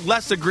 I saw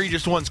less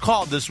egregious ones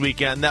called this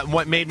weekend that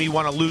what made me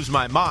want to lose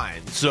my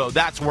mind. So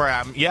that's where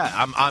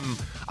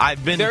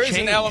I've been There changed. is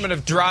an element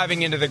of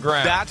driving into the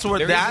ground. That's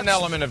an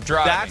element of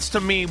driving. That's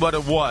to me what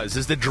it was,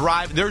 is the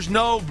drive. There's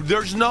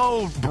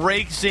no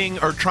bracing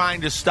or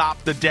trying to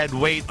stop the dead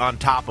weight on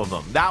top of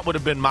them. That would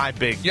have been my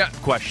big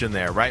question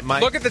there, right,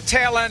 Mike? Look at the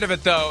tail end of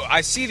it, though.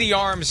 I see the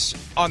arms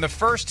on the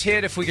first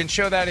hit, if we can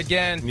show that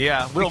again.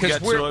 Yeah, we'll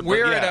get to it.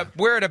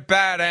 We're at a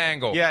bad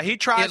angle. Yeah, he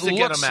tries to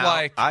get him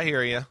out. I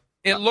hear you.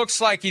 It looks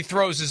like he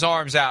throws his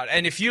arms out.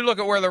 And if you look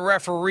at where the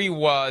referee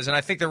was, and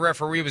I think the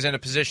referee was in a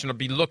position to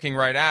be looking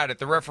right at it,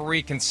 the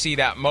referee can see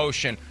that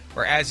motion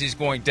where as he's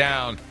going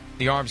down,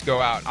 the arms go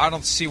out. I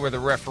don't see where the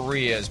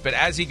referee is, but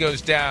as he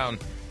goes down,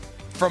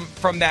 from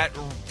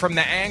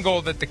the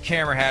angle that the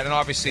camera had, and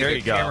obviously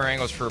the camera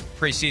angles for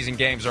preseason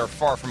games are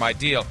far from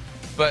ideal,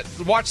 but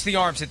watch the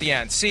arms at the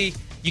end. See,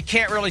 you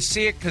can't really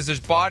see it because there's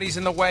bodies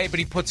in the way, but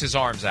he puts his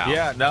arms out.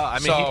 Yeah, no, I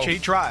mean, he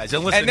tries.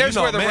 And listen, and there's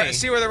where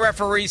the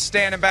referee's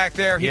standing back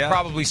there. He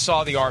probably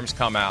saw the arms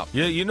come out.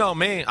 Yeah, you know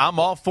me. I'm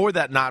all for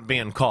that not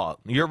being called.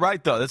 You're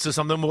right, though. This is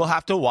something we'll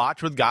have to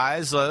watch with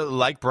guys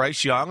like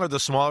Bryce Young or the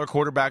smaller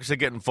quarterbacks that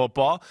get in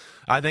football.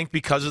 I think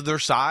because of their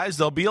size,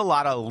 there'll be a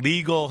lot of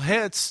legal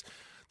hits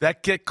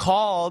that get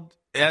called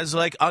as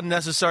like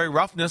unnecessary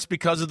roughness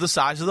because of the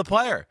size of the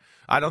player.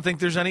 I don't think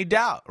there's any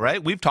doubt,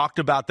 right? We've talked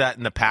about that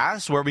in the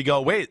past where we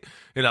go, wait,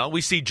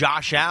 we see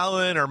Josh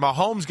Allen or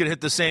Mahomes get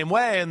hit the same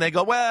way, and they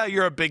go, well,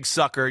 you're a big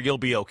sucker, you'll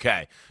be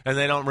okay. And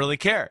they don't really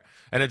care.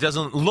 And it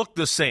doesn't look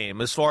the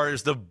same as far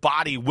as the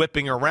body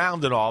whipping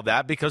around and all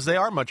that because they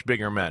are much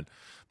bigger men.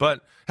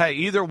 But, hey,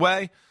 either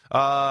way,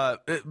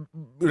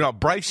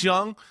 Bryce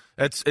Young,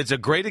 it's a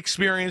great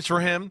experience for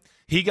him.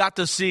 He got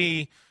to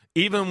see,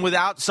 even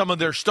without some of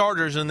their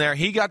starters in there,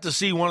 he got to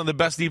see one of the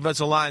best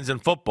defensive lines in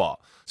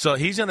football. So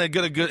he's going to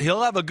get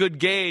he'll have a good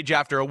gauge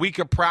after a week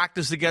of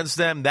practice against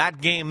them, that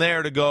game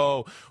there, to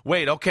go,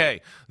 wait,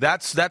 okay,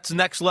 that's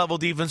next level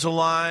defensive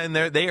line.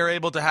 They are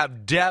able to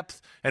have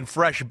depth and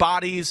fresh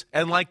bodies.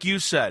 And like you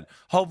said,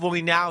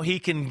 hopefully now he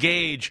can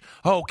gauge,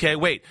 okay,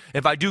 wait,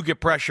 if I do get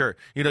pressure,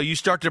 you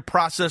start to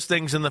process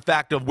things in the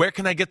fact of where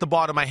can I get the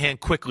ball to my hand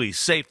quickly,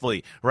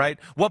 safely, right?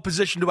 What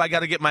position do I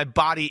got to get my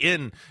body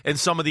in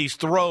some of these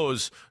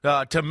throws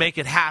to make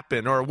it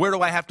happen? Or where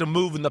do I have to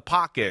move in the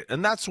pocket?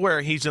 And that's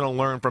where he's going to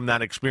learn from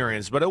that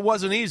experience. But it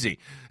wasn't easy.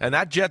 And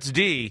that Jets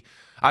D,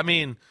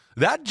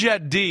 that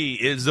Jet D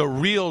is the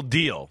real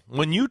deal.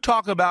 When you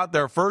talk about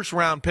their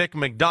first-round pick,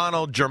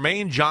 McDonald,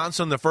 Jermaine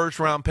Johnson, the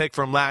first-round pick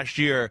from last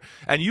year,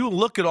 and you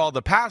look at all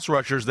the pass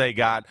rushers they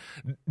got,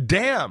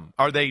 damn,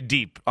 are they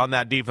deep on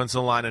that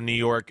defensive line in New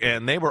York,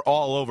 and they were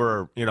all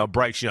over,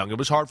 Bryce Young. It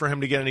was hard for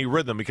him to get any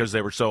rhythm because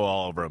they were so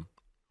all over him.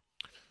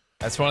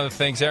 That's one of the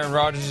things Aaron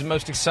Rodgers is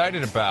most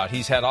excited about.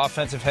 He's had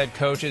offensive head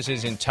coaches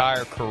his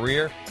entire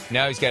career.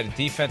 Now he's got a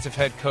defensive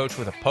head coach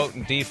with a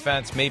potent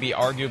defense, maybe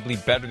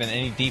arguably better than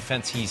any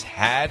defense he's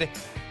had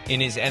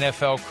in his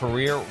NFL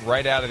career,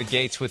 right out of the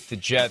gates with the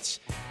Jets.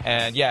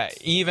 And,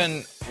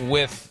 even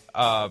with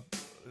 4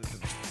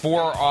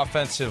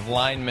 offensive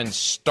linemen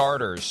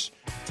starters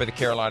for the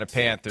Carolina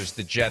Panthers,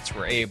 the Jets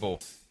were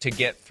able to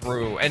get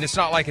through. And it's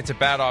not like it's a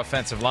bad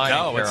offensive line.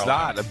 No, it's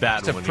not a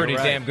bad one. It's a pretty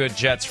damn good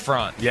Jets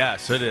front.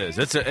 Yes, it is.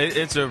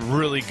 It's a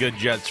really good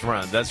Jets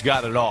front. That's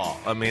got it all.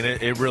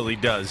 It really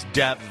does.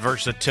 Depth,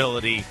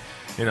 versatility.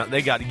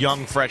 They got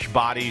young, fresh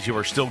bodies who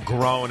are still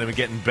growing and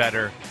getting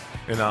better.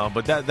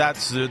 But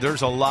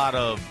there's a lot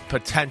of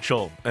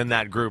potential in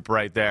that group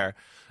right there.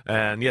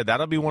 And,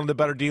 that'll be one of the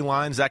better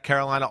D-lines that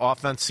Carolina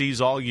offense sees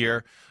all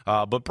year.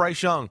 But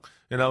Bryce Young,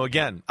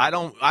 again, I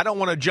don't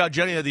want to judge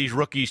any of these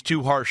rookies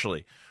too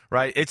harshly.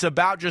 Right? It's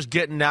about just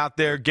getting out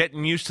there,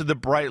 getting used to the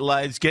bright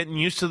lights, getting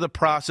used to the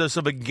process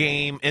of a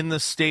game in the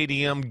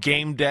stadium,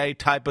 game day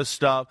type of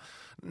stuff.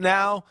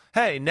 Now,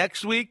 hey,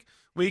 next week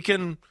we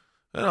can,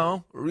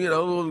 go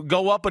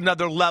up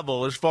another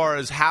level as far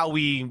as how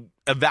we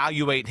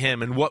evaluate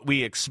him and what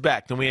we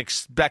expect. And we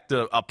expect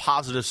a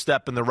positive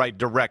step in the right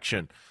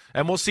direction.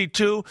 And we'll see,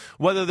 too,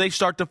 whether they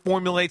start to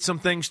formulate some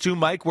things, too,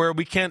 Mike, where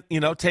we can't,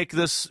 take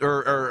this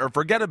or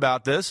forget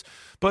about this.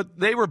 But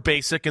they were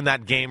basic in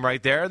that game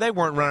right there. They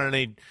weren't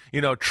running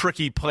any,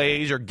 tricky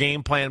plays or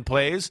game plan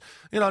plays.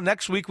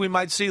 Next week we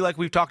might see, like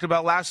we've talked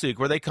about last week,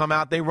 where they come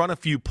out, they run a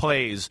few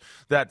plays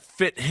that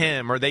fit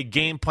him, or they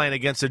game plan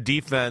against a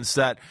defense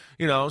that,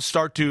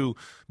 start to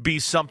be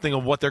something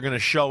of what they're going to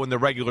show in the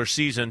regular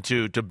season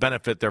to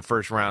benefit their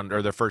first round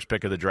or their first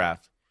pick of the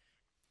draft.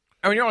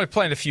 I mean, you're only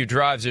playing a few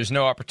drives. There's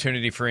no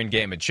opportunity for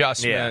in-game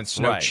adjustments,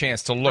 no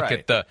chance to look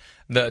at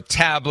the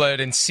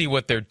tablet and see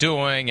what they're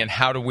doing and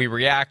how do we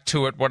react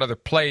to it. What other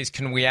plays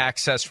can we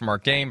access from our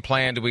game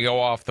plan? Do we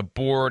go off the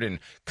board and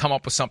come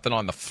up with something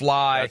on the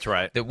fly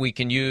that we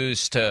can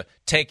use to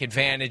take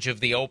advantage of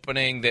the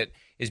opening that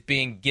is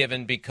being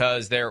given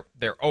because they're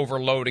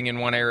overloading in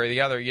one area or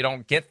the other? You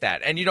don't get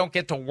that. And you don't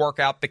get to work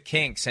out the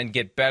kinks and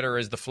get better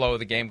as the flow of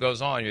the game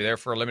goes on. You're there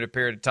for a limited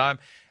period of time,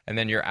 and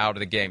then you're out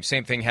of the game.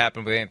 Same thing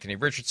happened with Anthony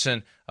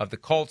Richardson of the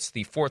Colts,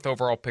 the 4th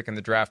overall pick in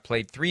the draft,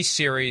 played 3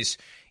 series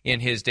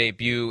in his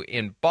debut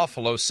in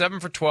Buffalo,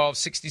 7 for 12,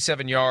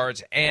 67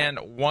 yards, and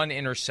 1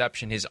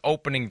 interception. His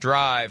opening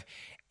drive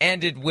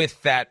ended with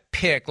that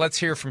pick. Let's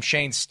hear from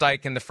Shane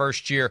Steichen, the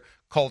first-year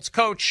Colts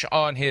coach,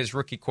 on his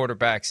rookie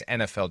quarterback's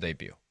NFL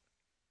debut.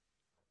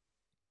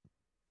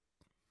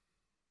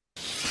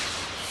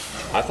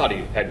 I thought he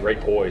had great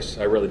poise.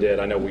 I really did.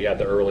 I know we had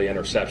the early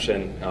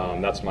interception.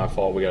 That's my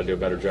fault. We got to do a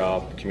better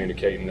job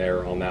communicating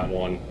there on that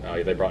one.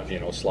 They brought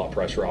slot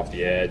pressure off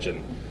the edge,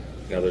 and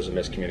there's a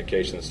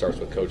miscommunication that starts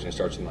with coaching,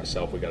 starts with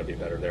myself. We got to be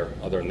better there.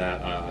 Other than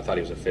that, I thought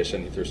he was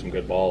efficient. He threw some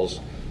good balls.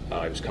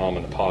 He was calm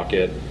in the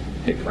pocket.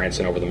 Hit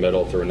Granson over the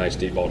middle. Threw a nice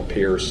deep ball to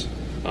Pierce.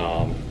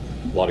 A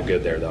lot of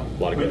good there, though.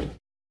 A lot of good.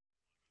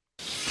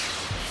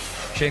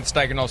 Shane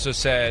Steichen also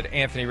said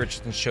Anthony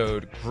Richardson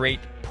showed great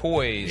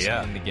poise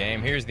in the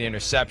game. Here's the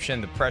interception.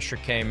 The pressure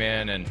came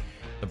in, and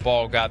the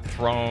ball got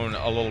thrown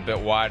a little bit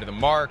wide of the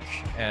mark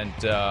and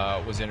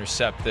was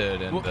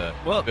intercepted, and the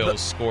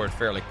Bills scored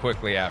fairly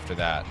quickly after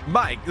that.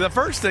 Mike, the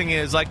first thing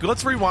is,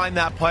 let's rewind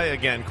that play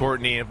again,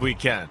 Courtney, if we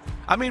can.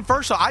 I mean,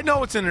 first of all, I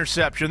know it's an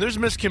interception. There's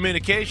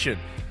miscommunication.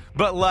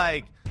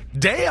 But,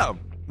 damn,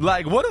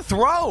 what a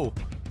throw.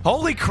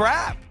 Holy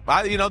crap.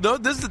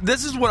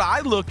 This is what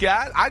I look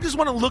at. I just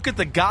want to look at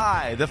the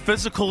guy, the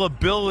physical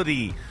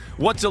ability.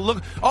 What's it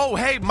look? Oh,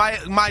 hey,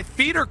 my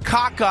feet are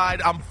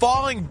cockeyed. I'm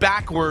falling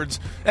backwards,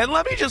 and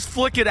let me just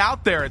flick it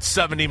out there at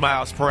 70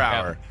 miles per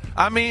hour. Yeah.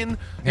 I mean,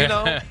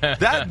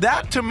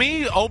 that to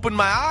me opened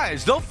my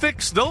eyes. They'll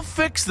fix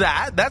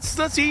that.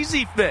 That's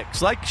easy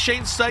fix. Like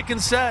Shane Steichen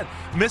said,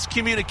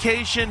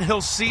 miscommunication.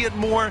 He'll see it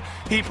more.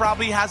 He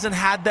probably hasn't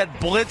had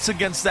that blitz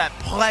against that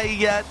play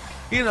yet.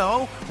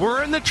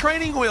 We're in the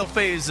training wheel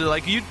phase,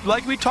 like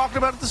we talked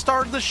about at the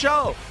start of the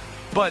show.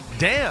 But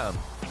damn,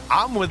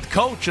 I'm with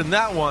Coach in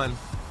that one.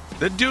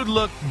 The dude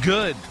looked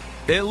good.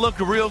 It looked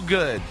real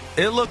good.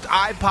 It looked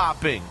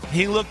eye-popping.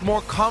 He looked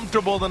more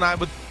comfortable than I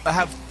would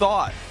have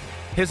thought.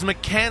 His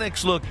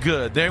mechanics looked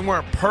good. They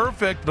weren't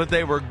perfect, but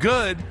they were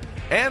good.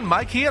 And,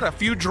 Mike, he had a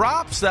few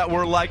drops that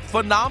were,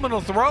 phenomenal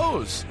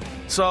throws.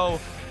 So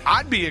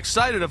I'd be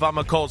excited if I'm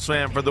a Colts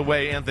fan for the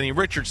way Anthony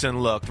Richardson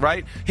looked,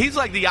 right? He's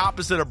like the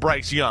opposite of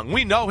Bryce Young.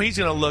 We know he's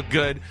going to look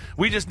good.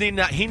 We just he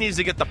needs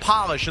to get the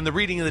polish and the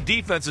reading of the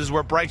defenses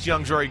where Bryce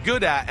Young's very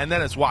good at, and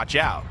then it's watch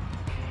out.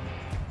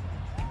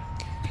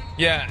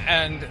 Yeah,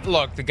 and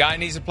look, the guy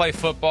needs to play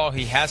football.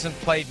 He hasn't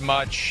played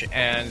much,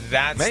 and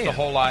that's the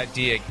whole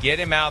idea. Get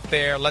him out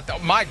there.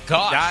 My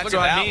gosh, that's look at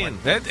what that I mean.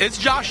 one. It's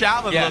Josh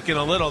Allen looking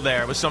a little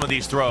there with some of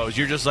these throws.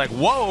 You're just like,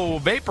 whoa,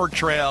 vapor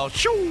trail.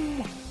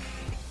 Shoo.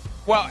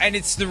 Well, and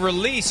it's the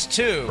release,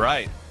 too.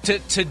 Right.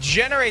 To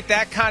generate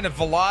that kind of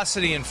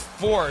velocity and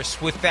force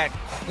with that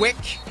quick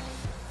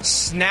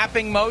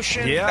snapping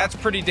motion, that's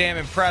pretty damn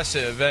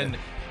impressive. And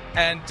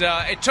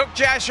it took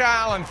Josh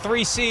Allen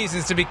 3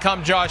 seasons to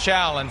become Josh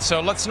Allen,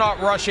 so let's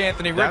not rush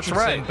Anthony Richardson.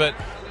 That's right.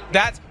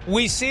 But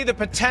we see the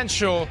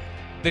potential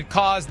that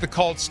caused the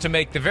Colts to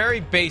make the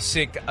very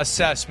basic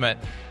assessment.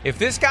 If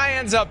this guy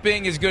ends up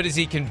being as good as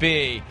he can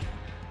be,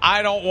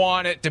 I don't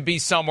want it to be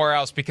somewhere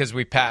else because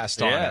we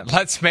passed on it.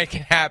 Let's make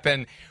it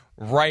happen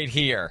right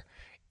here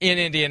in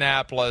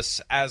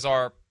Indianapolis as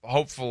our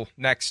hopeful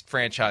next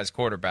franchise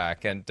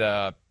quarterback. And,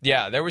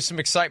 there was some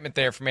excitement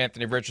there from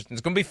Anthony Richardson.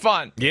 It's going to be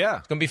fun. Yeah.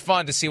 It's going to be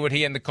fun to see what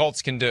he and the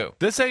Colts can do.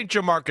 This ain't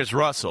Jamarcus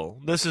Russell.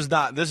 This is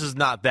not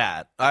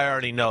that. I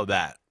already know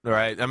that,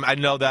 right? I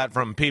know that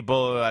from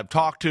people I've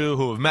talked to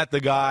who have met the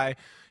guy.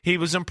 He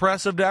was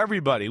impressive to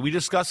everybody. We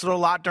discussed it a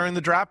lot during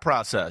the draft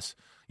process.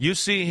 You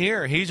see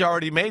here, he's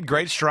already made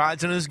great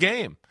strides in his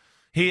game.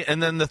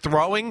 And then the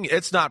throwing,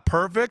 it's not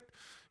perfect.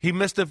 He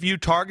missed a few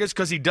targets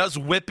because he does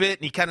whip it,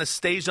 and he kind of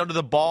stays under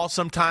the ball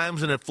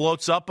sometimes, and it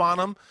floats up on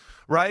him,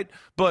 right?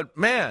 But,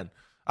 man,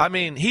 I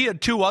mean, he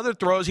had 2 other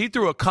throws. He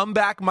threw a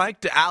comeback,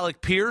 Mike, to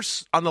Alec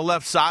Pierce on the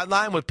left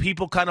sideline with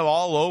people kind of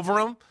all over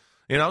him.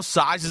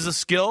 Size is a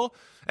skill.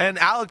 And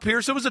Alec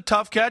Pierce, it was a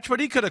tough catch, but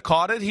he could have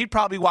caught it. He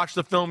probably watched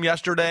the film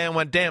yesterday and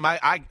went, damn,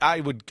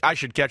 I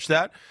should catch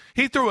that.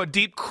 He threw a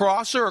deep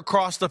crosser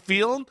across the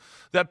field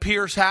that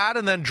Pierce had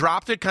and then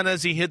dropped it kind of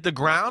as he hit the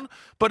ground,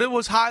 but it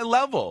was high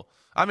level.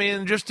 I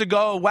mean, just to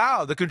go,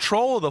 wow, the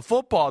control of the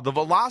football, the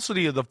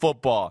velocity of the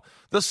football,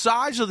 the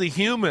size of the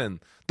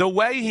human, the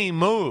way he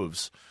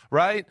moves,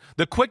 right?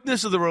 The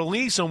quickness of the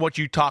release on what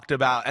you talked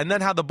about, and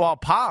then how the ball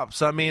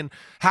pops. I mean,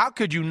 how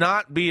could you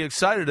not be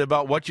excited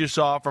about what you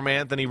saw from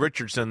Anthony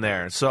Richardson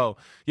there? So,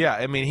 yeah,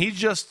 I mean, he's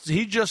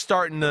just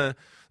starting the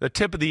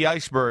tip of the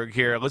iceberg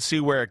here. Let's see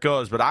where it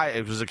goes. But I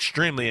was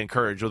extremely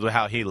encouraged with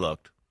how he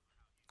looked.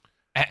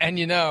 And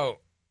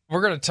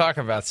we're going to talk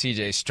about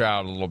C.J.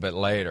 Stroud a little bit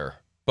later,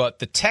 but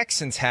the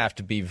Texans have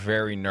to be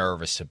very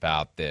nervous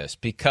about this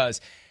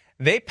because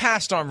they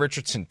passed on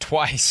Richardson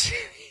twice.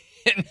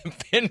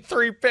 In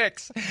 3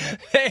 picks.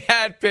 They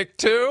had pick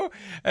 2,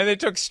 and they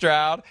took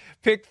Stroud.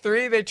 Pick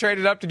 3, they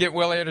traded up to get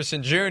Will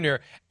Anderson Jr.,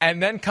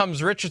 and then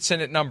comes Richardson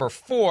at number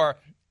 4.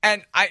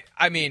 And,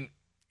 I mean,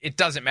 it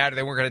doesn't matter.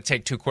 They weren't going to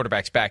take 2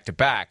 quarterbacks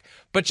back-to-back.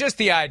 But just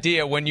the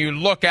idea, when you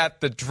look at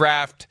the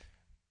draft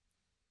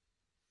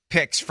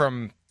picks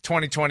from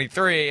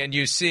 2023 and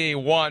you see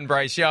 1,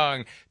 Bryce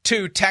Young,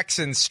 2,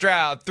 Texans,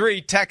 Stroud,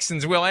 3,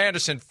 Texans, Will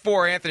Anderson,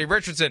 4, Anthony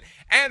Richardson,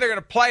 and they're going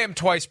to play him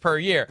twice per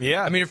year.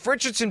 Yeah. I mean, if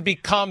Richardson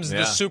becomes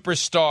the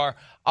superstar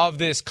of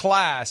this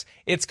class,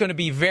 it's going to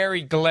be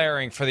very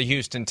glaring for the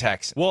Houston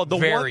Texans. Well,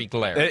 very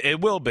glaring. It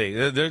will be.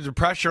 There's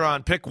pressure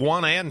on pick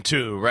 1 and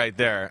 2 right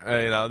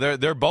there.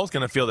 They're both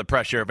going to feel the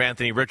pressure if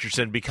Anthony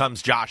Richardson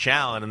becomes Josh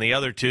Allen and the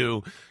other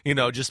 2,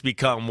 just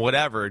become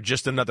whatever,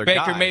 just another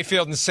guy. Baker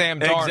Mayfield and Sam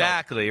Darnold.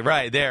 Exactly,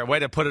 right there. Way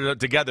to put it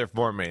together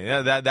for me.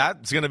 Yeah,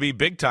 that's going to be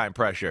big-time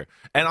pressure.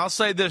 And I'll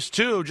say this,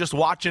 too, just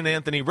watching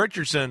Anthony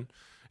Richardson,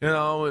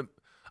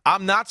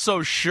 I'm not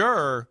so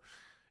sure.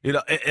 And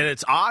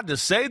it's odd to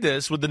say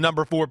this with the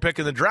number 4 pick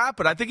in the draft,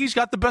 but I think he's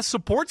got the best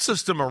support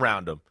system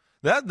around him.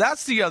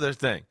 That's the other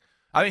thing.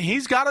 I mean,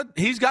 he's got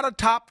a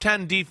top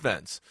 10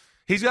 defense.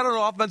 He's got an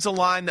offensive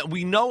line that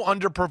we know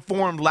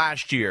underperformed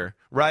last year,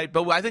 right?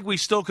 But I think we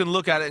still can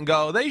look at it and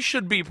go, they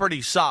should be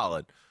pretty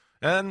solid.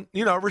 And,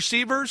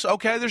 receivers,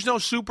 okay, there's no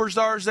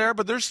superstars there,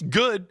 but there's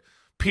good.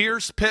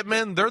 Pierce,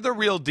 Pittman, they're the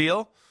real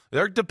deal.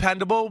 They're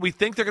dependable. We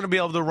think they're going to be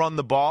able to run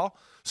the ball.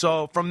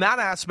 So from that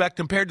aspect,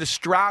 compared to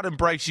Stroud and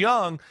Bryce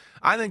Young,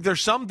 I think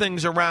there's some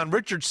things around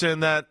Richardson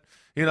that,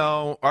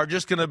 are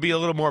just going to be a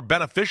little more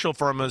beneficial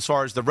for him as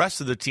far as the rest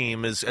of the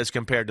team as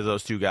compared to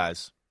those 2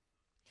 guys.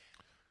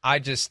 I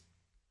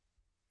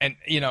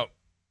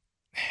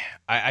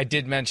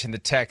did mention the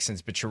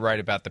Texans, but you're right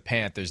about the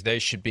Panthers. They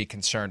should be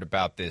concerned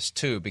about this,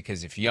 too,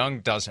 because if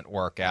Young doesn't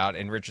work out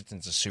and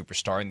Richardson's a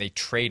superstar and they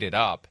trade it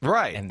up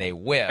right, and they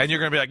whiff. And you're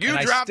going to be like, you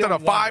drafted a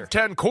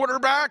 5'10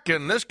 quarterback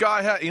and this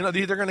guy,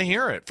 they're going to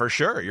hear it for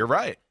sure. You're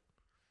right.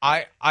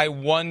 I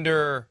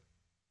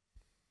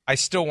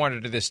still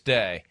wonder to this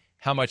day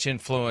how much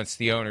influence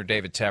the owner,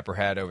 David Tepper,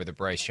 had over the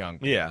Bryce Young.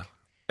 Yeah.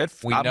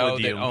 We know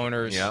that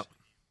owners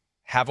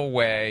have a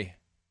way.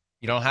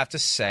 You don't have to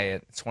say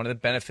it. It's one of the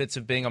benefits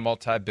of being a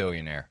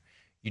multi-billionaire.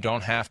 You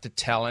don't have to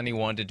tell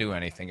anyone to do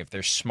anything. If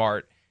they're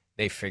smart,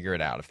 they figure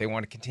it out. If they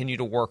want to continue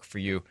to work for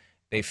you,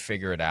 they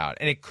figure it out.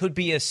 And it could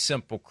be as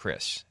simple,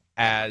 Chris,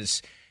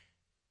 as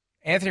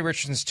Anthony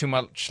Richardson's too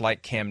much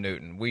like Cam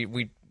Newton.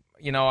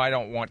 I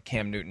don't want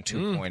Cam Newton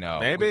 2.0.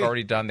 Maybe. We've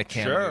already done the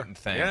Cam Newton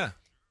thing. Yeah.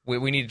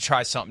 We need to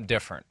try something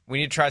different.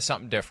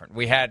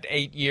 We had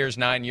 8 years,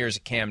 9 years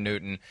of Cam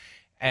Newton.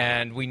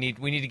 And we need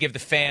to give the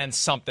fans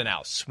something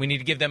else. We need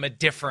to give them a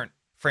different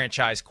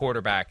franchise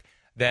quarterback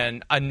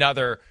than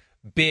another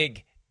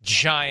big,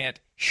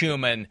 giant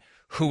human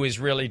who is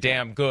really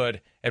damn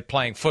good at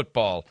playing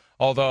football.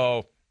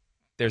 Although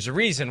there's a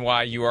reason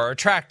why you are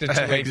attracted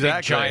to a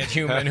big, giant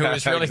human who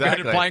is really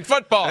good at playing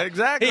football.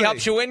 Exactly. He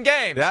helps you win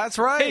games. That's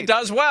right. He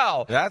does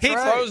well. He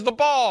throws the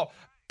ball.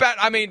 But,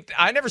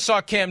 I never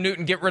saw Cam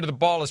Newton get rid of the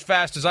ball as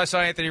fast as I saw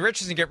Anthony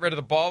Richardson get rid of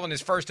the ball in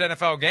his first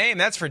NFL game.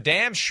 That's for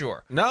damn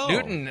sure. No.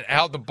 Newton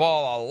held the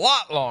ball a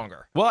lot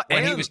longer. Well,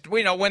 when he was,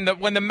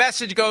 when the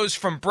message goes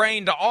from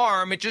brain to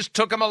arm, it just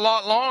took him a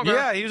lot longer.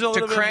 Yeah, he was a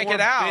little bit crank more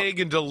it out. big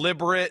and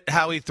deliberate.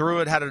 How he threw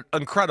it, had an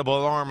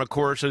incredible arm, of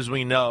course, as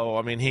we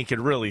know. He could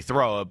really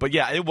throw it. But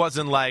yeah, it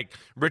wasn't like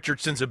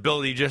Richardson's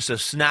ability just to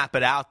snap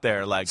it out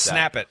there like that.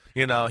 Snap it.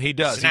 He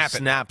does. He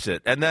snaps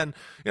it. And then,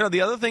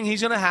 the other thing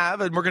he's going to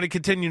have, and we're going to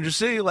continue to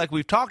see, like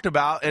we've talked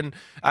about, and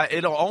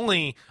it'll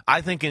only, I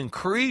think,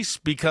 increase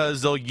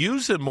because they'll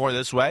use him more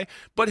this way.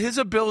 But his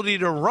ability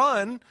to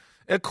run,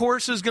 of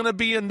course, is going to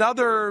be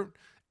another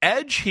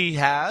edge he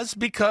has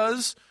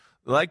because,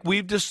 like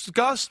we've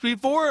discussed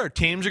before,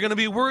 teams are going to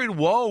be worried,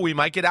 whoa, we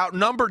might get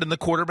outnumbered in the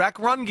quarterback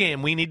run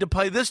game. We need to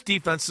play this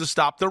defense to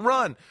stop the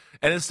run.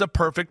 And it's the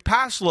perfect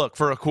pass look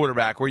for a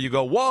quarterback where you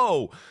go,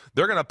 whoa,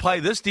 they're going to play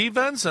this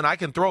defense and I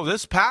can throw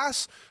this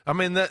pass.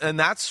 And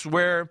that's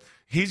where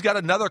he's got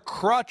another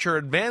crutch or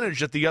advantage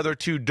that the other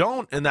 2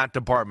 don't in that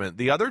department.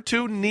 The other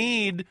 2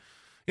 need,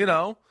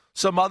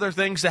 some other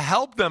things to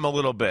help them a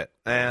little bit.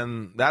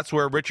 And that's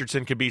where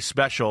Richardson could be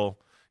special,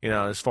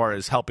 as far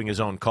as helping his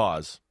own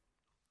cause.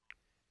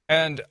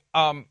 And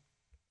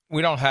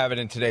we don't have it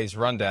in today's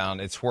rundown.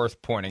 It's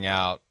worth pointing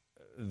out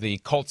the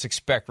Colts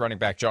expect running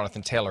back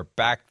Jonathan Taylor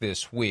back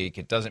this week.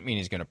 It doesn't mean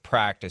he's going to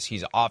practice.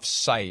 He's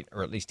off-site,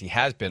 or at least he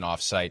has been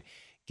off-site,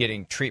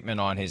 getting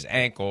treatment on his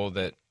ankle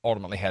that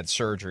ultimately had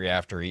surgery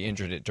after he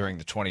injured it during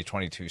the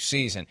 2022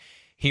 season.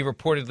 He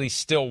reportedly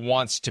still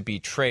wants to be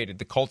traded.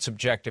 The Colts'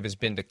 objective has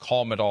been to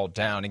calm it all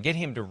down and get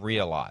him to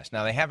realize.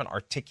 Now, they haven't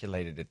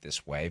articulated it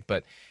this way,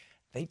 but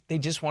they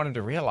just want him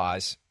to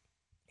realize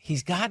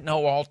he's got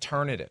no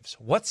alternatives.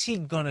 What's he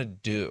going to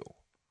do?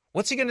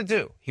 What's he going to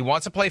do? He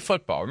wants to play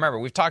football. Remember,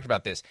 we've talked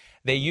about this.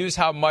 They use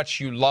how much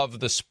you love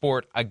the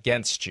sport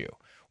against you.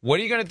 What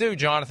are you going to do,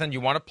 Jonathan?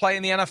 You want to play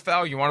in the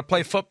NFL. You want to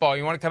play football.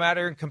 You want to come out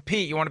here and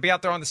compete. You want to be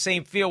out there on the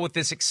same field with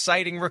this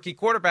exciting rookie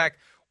quarterback.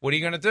 What are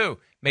you going to do?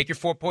 Make your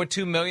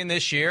 $4.2 million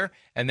this year,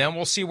 and then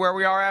we'll see where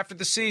we are after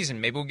the season.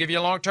 Maybe we'll give you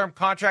a long-term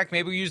contract.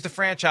 Maybe we'll use the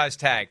franchise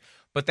tag.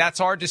 But that's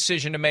our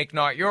decision to make,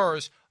 not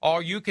yours.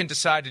 All you can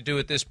decide to do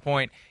at this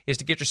point is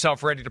to get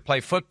yourself ready to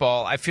play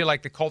football. I feel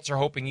like the Colts are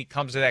hoping he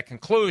comes to that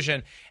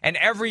conclusion. And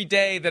every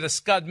day that a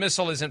Scud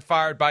missile isn't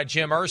fired by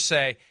Jim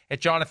Irsay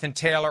at Jonathan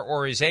Taylor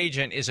or his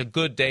agent is a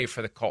good day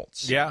for the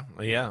Colts. Yeah.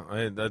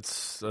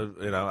 That's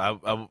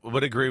I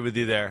would agree with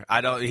you there.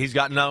 He's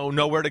got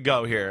nowhere to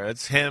go here.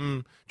 It's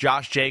him,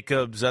 Josh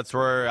Jacobs. That's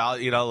where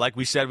like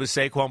we said with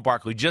Saquon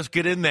Barkley, just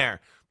get in there,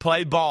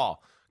 play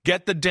ball,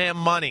 get the damn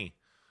money.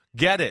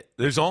 Get it.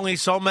 There's only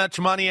so much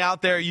money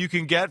out there you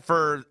can get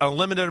for a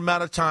limited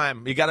amount of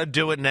time. You got to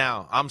do it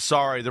now. I'm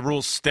sorry. The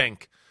rules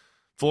stink.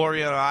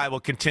 Floria and I will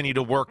continue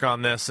to work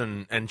on this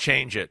and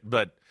change it.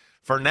 But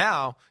for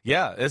now,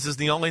 this is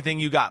the only thing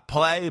you got.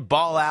 Play,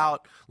 ball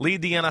out,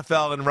 lead the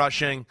NFL in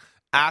rushing,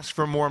 ask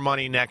for more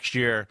money next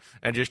year,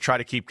 and just try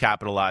to keep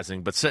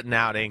capitalizing. But sitting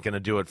out ain't going to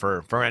do it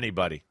for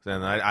anybody.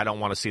 And I don't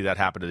want to see that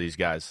happen to these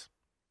guys.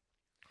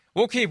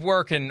 We'll keep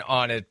working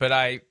on it, but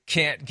I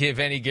can't give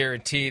any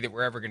guarantee that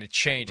we're ever going to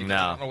change it. No.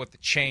 I don't know what the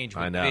change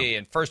would be.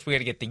 And first we got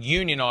to get the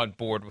union on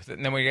board with it,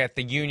 and then we got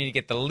the union to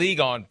get the league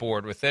on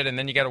board with it, and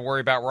then you got to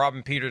worry about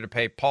robbing Peter to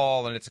pay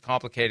Paul, and it's a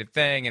complicated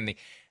thing. And the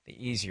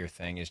easier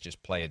thing is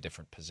just play a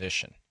different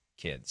position,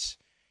 kids.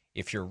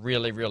 If you're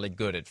really, really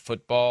good at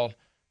football,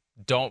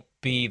 don't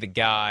be the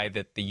guy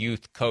that the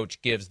youth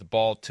coach gives the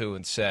ball to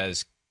and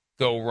says,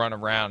 go run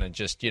around and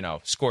just,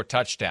 score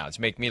touchdowns.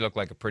 Make me look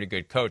like a pretty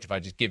good coach if I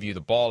just give you the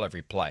ball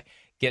every play.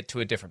 Get to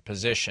a different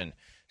position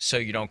so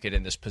you don't get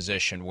in this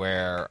position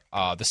where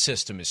the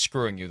system is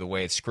screwing you the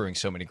way it's screwing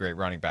so many great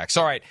running backs.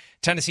 All right,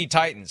 Tennessee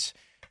Titans.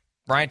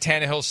 Ryan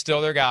Tannehill's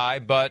still their guy,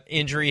 but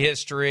injury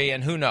history,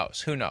 and who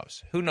knows? Who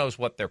knows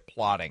what they're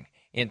plotting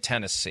in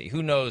Tennessee?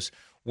 Who knows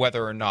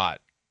whether or not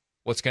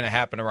what's going to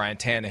happen to Ryan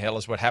Tannehill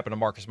is what happened to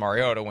Marcus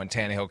Mariota when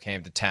Tannehill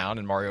came to town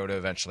and Mariota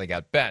eventually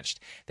got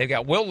benched. They've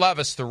got Will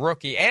Levis, the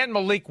rookie, and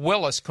Malik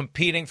Willis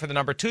competing for the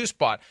number 2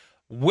 spot.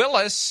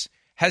 Willis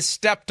has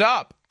stepped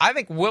up. I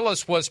think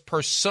Willis was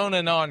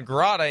persona non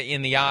grata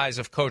in the eyes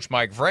of Coach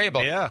Mike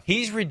Vrabel. Yeah.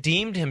 He's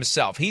redeemed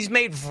himself. He's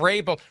made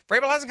Vrabel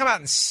hasn't come out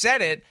and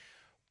said it,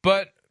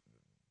 but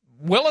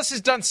Willis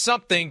has done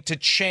something to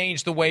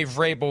change the way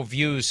Vrabel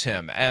views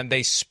him, and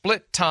they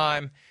split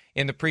time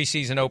in the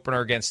preseason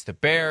opener against the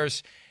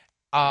Bears.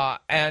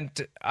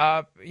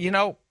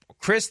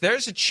 Chris,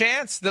 there's a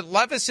chance that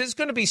Levis is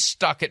going to be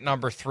stuck at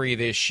number 3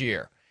 this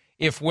year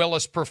if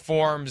Willis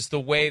performs the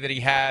way that he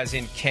has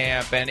in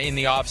camp and in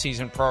the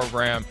offseason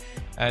program.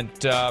 And,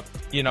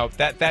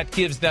 that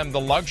gives them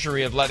the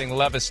luxury of letting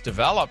Levis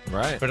develop.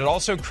 Right. But it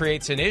also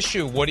creates an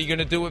issue. What are you going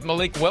to do with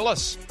Malik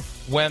Willis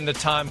when the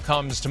time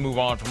comes to move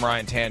on from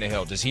Ryan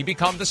Tannehill? Does he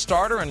become the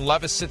starter and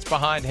Levis sits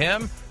behind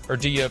him? Or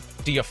do you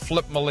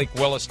flip Malik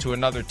Willis to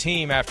another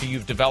team after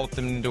you've developed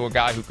him into a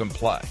guy who can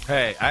play?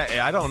 Hey,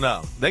 I don't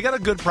know. They got a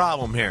good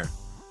problem here.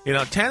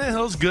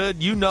 Tannehill's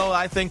good.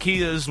 I think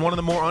he is one of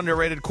the more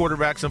underrated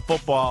quarterbacks in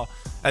football.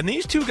 And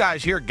these two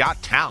guys here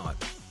got talent.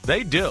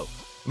 They do.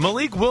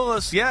 Malik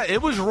Willis,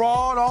 it was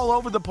raw all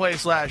over the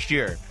place last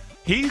year.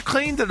 He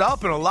cleaned it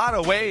up in a lot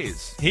of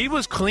ways. He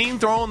was clean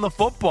throwing the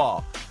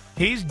football.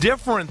 He's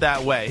different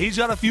that way. He's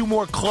got a few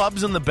more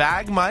clubs in the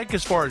bag, Mike,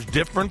 as far as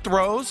different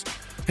throws.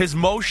 His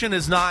motion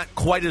is not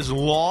quite as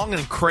long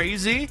and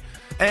crazy.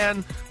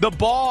 And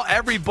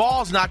every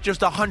ball is not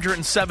just a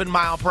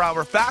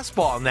 107-mile-per-hour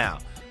fastball now.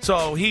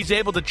 So he's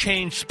able to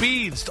change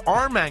speeds,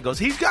 arm angles.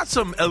 He's got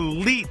some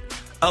elite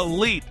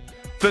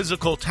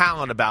physical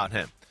talent about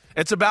him.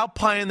 It's about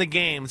playing the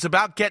game. It's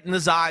about getting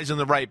his eyes in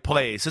the right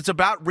place. It's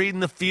about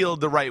reading the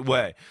field the right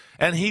way.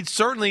 And he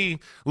certainly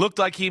looked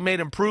like he made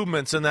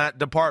improvements in that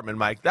department,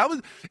 Mike. That was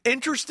an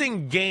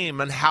interesting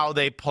game and how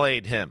they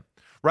played him.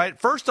 Right?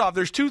 First off,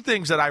 there's 2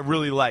 things that I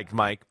really liked,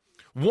 Mike.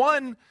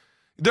 One,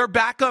 they're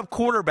backup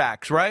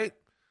quarterbacks, right?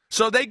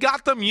 So they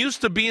got them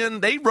used to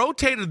they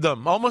rotated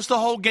them almost the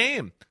whole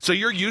game. So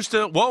you're used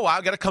to, whoa,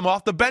 I got to come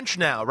off the bench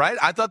now, right?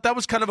 I thought that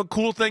was kind of a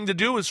cool thing to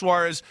do as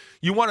far as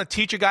you want to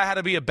teach a guy how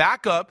to be a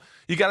backup.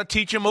 You got to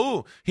teach him,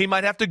 he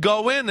might have to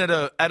go in at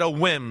a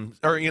whim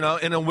or,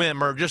 in a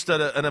whim or just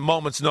at a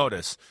moment's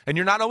notice. And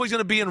you're not always going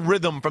to be in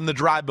rhythm from the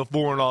drive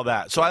before and all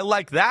that. So I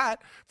like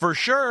that for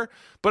sure.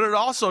 But it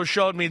also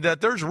showed me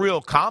that there's real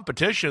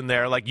competition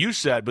there, like you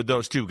said, with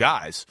those two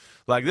guys.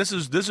 Like this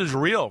is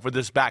real for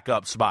this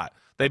backup spot.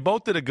 They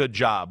both did a good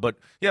job. But,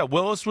 yeah,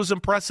 Willis was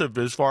impressive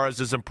as far as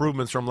his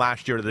improvements from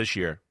last year to this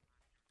year.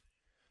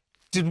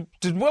 Did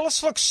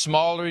Willis look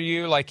smaller to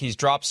you, like he's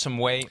dropped some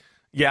weight?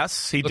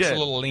 Yes, he Looks did. a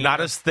little leaner.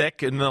 Not as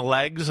thick in the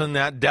legs and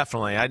that,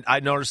 definitely.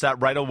 I noticed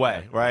that right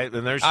away, right?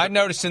 And I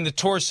noticed in the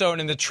torso and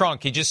in the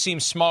trunk, he just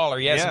seems smaller.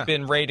 He hasn't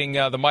been rating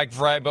the Mike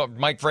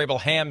Vrabel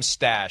ham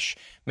stash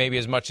maybe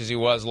as much as he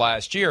was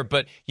last year,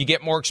 but you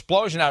get more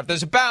explosion out. If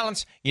there's a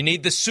balance, you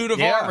need the suit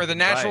of armor, the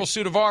natural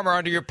suit of armor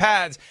under your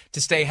pads to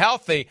stay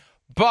healthy,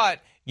 but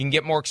you can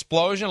get more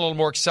explosion, a little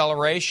more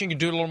acceleration. You can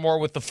do a little more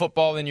with the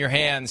football in your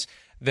hands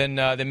than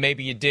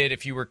maybe you did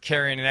if you were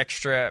carrying an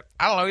extra,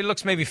 I don't know, he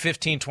looks maybe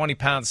 15, 20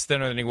 pounds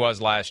thinner than he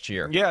was last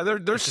year. Yeah,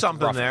 there's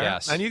something there.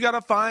 Guess. And you got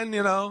to find,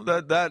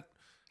 that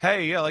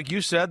hey, yeah, like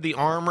you said, the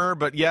armor,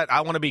 but yet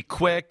I want to be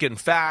quick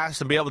and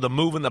fast and be able to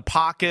move in the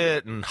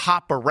pocket and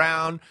hop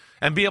around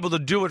and be able to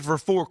do it for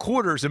 4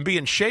 quarters and be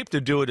in shape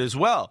to do it as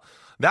well.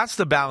 That's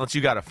the balance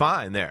you got to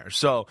find there.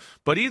 So,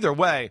 but either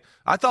way,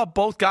 I thought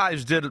both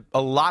guys did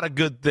a lot of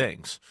good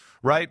things,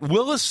 right?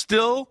 Willis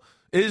still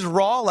is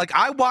raw. Like,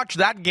 I watched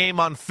that game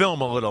on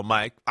film a little,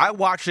 Mike. I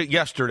watched it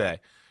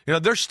yesterday.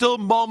 There's still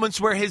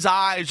moments where his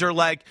eyes are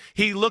like,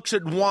 he looks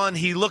at 1,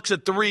 he looks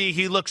at 3,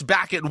 he looks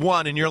back at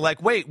 1, and you're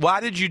like, wait, why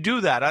did you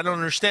do that? I don't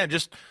understand.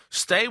 Just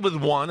stay with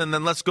 1, and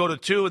then let's go to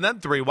 2, and then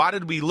 3. Why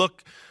did we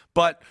look?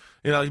 But,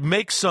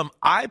 make some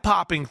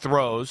eye-popping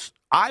throws,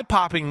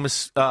 eye-popping,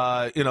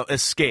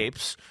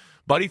 escapes.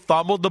 But he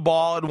fumbled the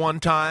ball at one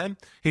time.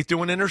 He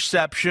threw an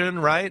interception,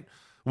 right?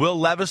 Will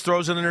Levis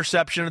throws an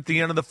interception at the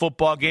end of the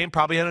football game,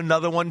 probably had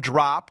another one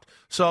dropped.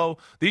 So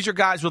these are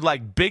guys with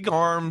like big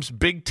arms,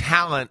 big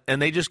talent, and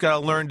they just got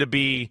to learn to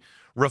be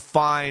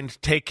refined,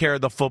 take care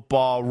of the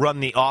football,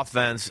 run the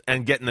offense,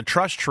 and get in the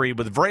trust tree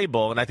with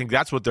Vrabel. And I think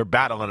that's what they're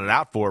battling it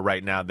out for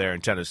right now there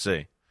in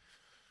Tennessee.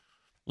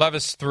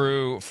 Levis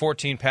threw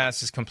 14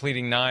 passes,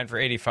 completing 9 for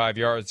 85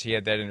 yards. He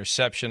had that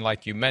interception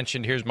like you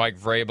mentioned. Here's Mike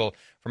Vrabel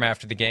from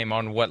after the game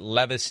on what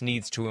Levis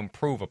needs to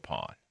improve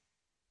upon.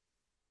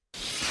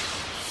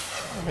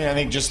 I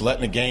think just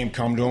letting the game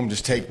come to him,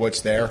 just take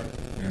what's there,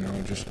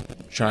 just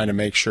trying to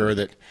make sure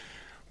that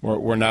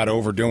we're not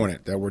overdoing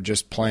it, that we're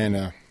just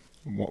playing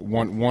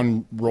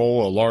one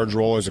role, a large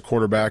role as a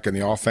quarterback in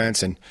the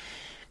offense and,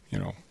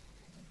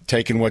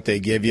 taking what they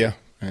give you.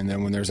 And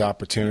then when there's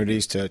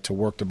opportunities to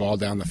work the ball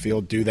down the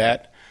field, do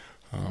that.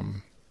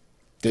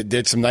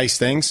 Did some nice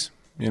things.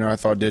 I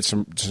thought did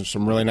some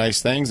really nice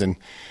things and,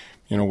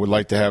 would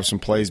like to have some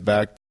plays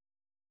back.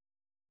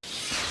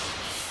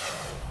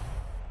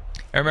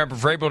 I remember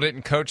Vrabel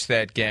didn't coach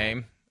that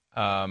game,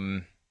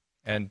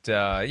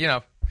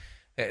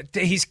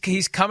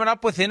 he's coming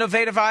up with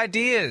innovative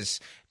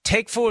ideas.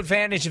 Take full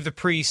advantage of the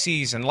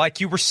preseason.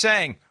 Like you were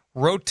saying,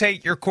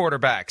 rotate your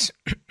quarterbacks.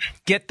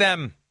 Get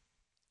them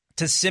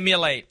to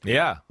simulate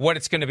what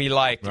it's going to be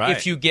like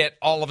if you get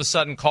all of a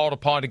sudden called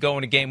upon to go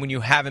in a game when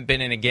you haven't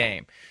been in a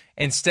game,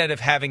 instead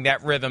of having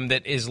that rhythm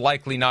that is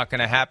likely not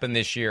going to happen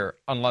this year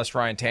unless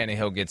Ryan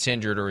Tannehill gets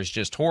injured or is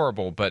just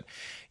horrible. But,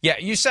 yeah,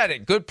 you said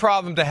it. Good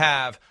problem to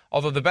have,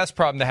 although the best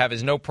problem to have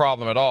is no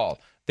problem at all.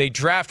 They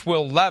draft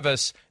Will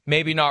Levis,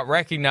 maybe not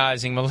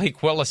recognizing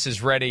Malik Willis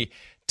is ready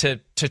to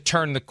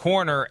turn the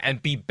corner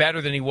and be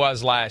better than he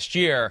was last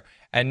year,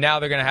 and now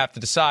they're going to have to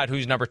decide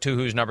who's number 2,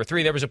 who's number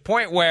 3. There was a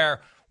point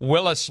where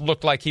Willis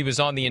looked like he was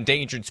on the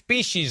endangered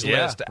species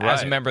list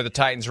as a member of the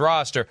Titans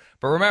roster.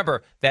 But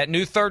remember, that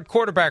new third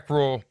quarterback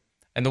rule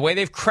and the way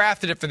they've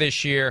crafted it for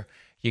this year,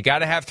 you got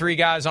to have 3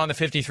 guys on the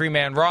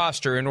 53-man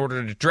roster in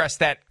order to dress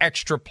that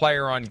extra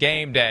player on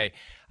game day.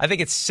 I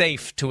think it's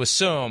safe to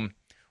assume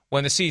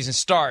when the season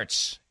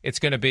starts, it's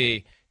going to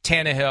be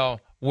Tannehill,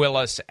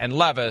 Willis, and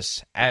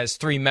Levis as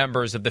 3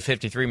 members of the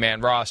 53-man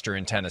roster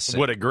in Tennessee.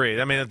 Would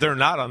agree. I mean, if they're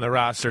not on the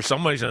roster,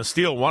 somebody's going to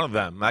steal one of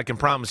them. I can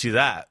promise you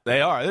that.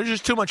 They are. There's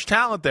just too much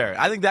talent there.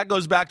 I think that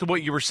goes back to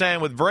what you were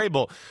saying with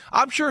Vrabel.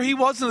 I'm sure he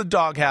was in the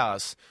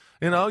doghouse.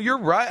 You're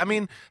right. I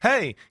mean,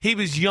 hey, he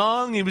was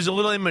young. He was a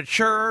little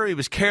immature. He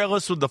was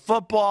careless with the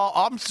football.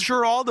 I'm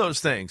sure all those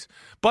things.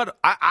 But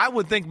I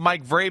would think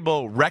Mike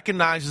Vrabel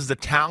recognizes the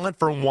talent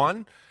for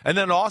one, and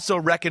then also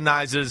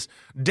recognizes,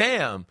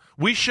 damn,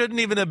 we shouldn't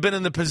even have been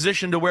in the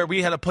position to where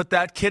we had to put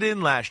that kid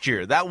in last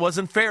year. That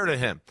wasn't fair to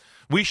him.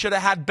 We should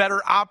have had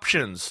better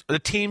options. The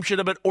team should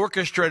have been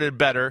orchestrated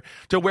better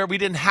to where we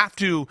didn't have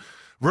to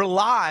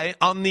rely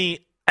on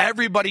the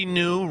everybody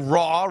knew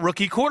raw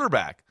rookie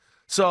quarterback.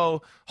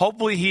 So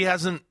hopefully he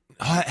hasn't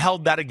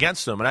held that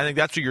against him, and I think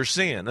that's what you're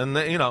seeing. And,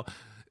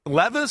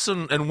 Levis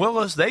and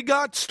Willis, they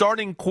got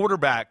starting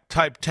quarterback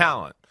type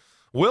talent.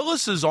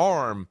 Willis's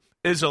arm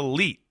is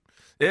elite.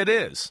 It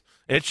is.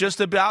 It's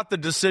just about the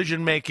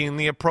decision-making,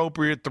 the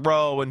appropriate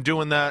throw, and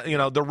doing that,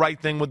 the right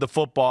thing with the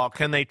football.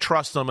 Can they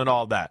trust him and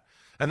all that?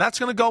 And that's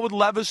going to go with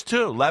Levis,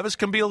 too. Levis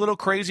can be a little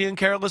crazy and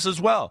careless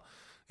as well.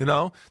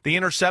 The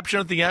interception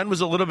at the end was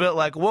a little bit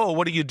like, whoa,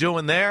 what are you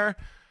doing there?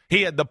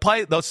 He had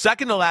the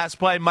second to last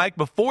play, Mike,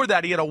 before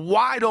that, he had a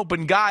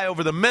wide-open guy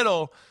over the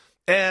middle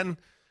and,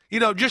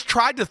 just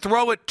tried to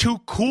throw it too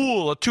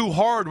cool or too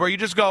hard where you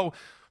just go,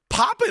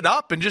 pop it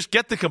up and just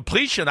get the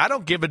completion. I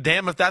don't give a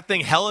damn if that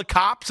thing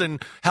helicopters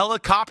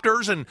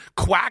and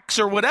quacks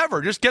or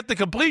whatever. Just get the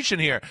completion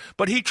here.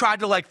 But he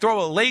tried to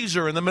throw a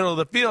laser in the middle of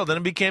the field and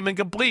it became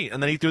incomplete.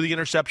 And then he threw the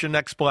interception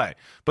next play.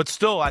 But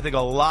still, I think a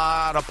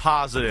lot of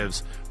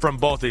positives from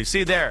both of these.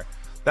 See there,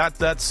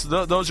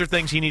 those are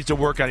things he needs to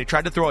work on. He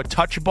tried to throw a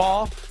touch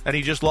ball and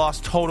he just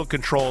lost total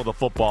control of the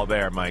football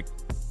there, Mike.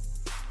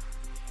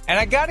 And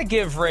I got to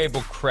give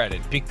Vrabel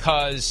credit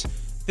because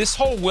this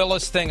whole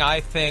Willis thing, I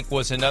think,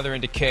 was another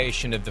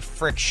indication of the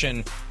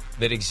friction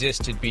that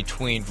existed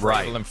between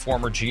Vrabel and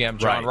former GM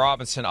John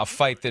Robinson, a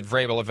fight that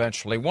Vrabel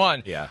eventually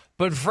won. Yeah.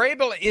 But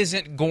Vrabel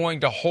isn't going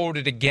to hold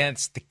it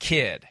against the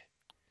kid.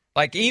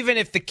 Even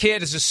if the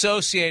kid is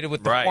associated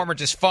with the former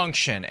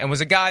dysfunction and was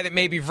a guy that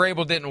maybe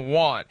Vrabel didn't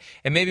want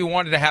and maybe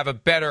wanted to have a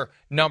better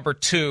number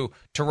 2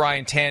 to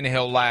Ryan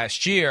Tannehill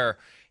last year,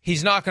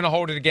 he's not going to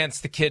hold it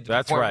against the kid to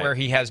the point where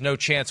he has no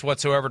chance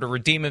whatsoever to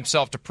redeem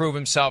himself, to prove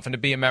himself, and to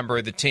be a member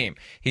of the team.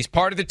 He's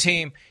part of the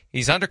team.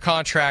 He's under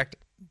contract,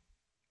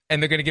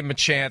 and they're going to give him a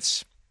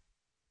chance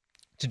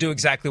to do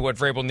exactly what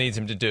Vrabel needs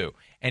him to do,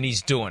 and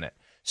he's doing it.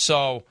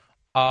 So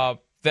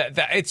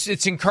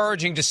it's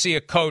encouraging to see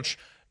a coach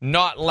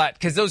not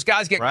because those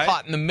guys get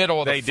caught in the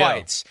middle of the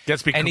fights.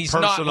 And he's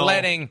personal. not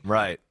letting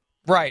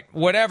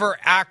whatever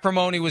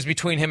acrimony was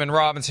between him and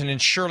Robinson, and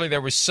surely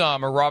there was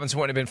some, or Robinson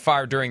wouldn't have been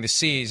fired during the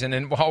season.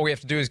 And all we have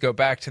to do is go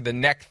back to the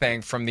neck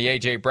thing from the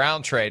A.J.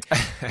 Brown trade.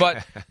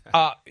 But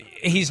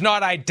he's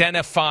not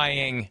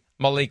identifying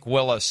Malik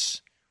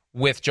Willis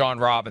with John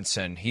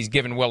Robinson. He's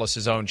given Willis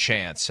his own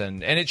chance,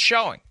 and it's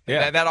showing.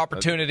 That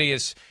opportunity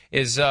is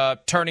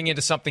turning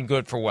into something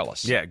good for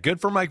Willis. Yeah, good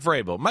for Mike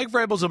Vrabel. Mike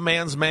Vrabel's a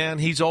man's man.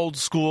 He's old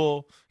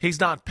school. He's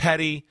not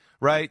petty.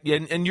 Right?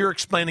 And you're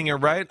explaining it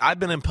right. I've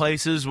been in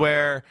places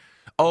where,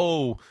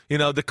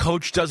 the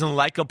coach doesn't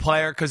like a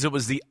player because it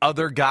was the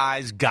other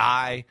guy's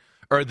guy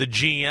or the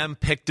GM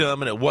picked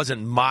him and it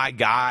wasn't my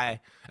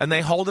guy. And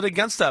they hold it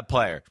against that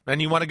player.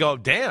 And you want to go,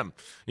 damn,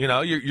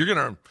 you're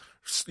going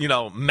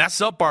to, mess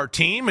up our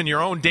team and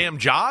your own damn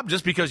job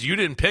just because you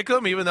didn't pick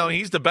him, even though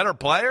he's the better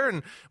player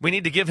and we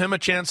need to give him a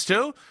chance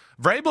too.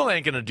 Vrabel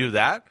ain't going to do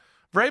that.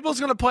 Vrabel's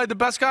going to play the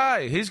best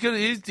guy. He's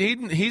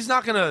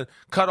not going to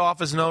cut off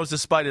his nose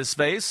despite his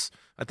face.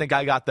 I think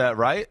I got that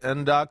right.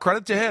 And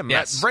credit to him.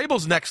 Yes.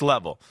 Vrabel's next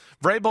level.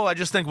 Vrabel, I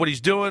just think what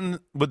he's doing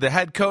with the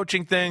head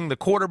coaching thing, the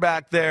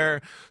quarterback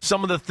there,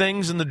 some of the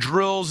things and the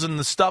drills and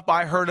the stuff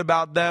I heard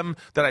about them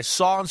that I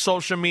saw on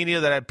social media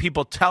that I had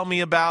people tell me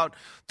about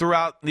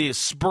throughout the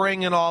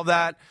spring and all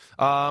that.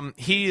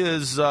 He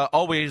is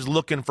always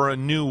looking for a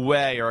new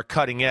way or a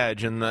cutting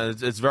edge, and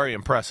it's very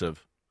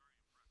impressive.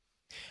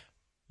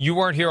 You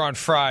weren't here on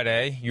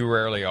Friday. You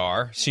rarely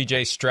are.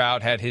 C.J.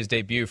 Stroud had his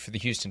debut for the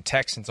Houston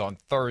Texans on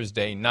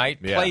Thursday night.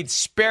 Yeah. Played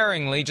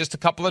sparingly, just a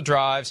couple of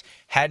drives,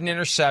 had an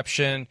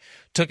interception,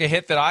 took a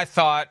hit that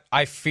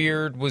I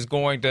feared was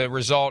going to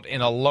result in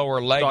a lower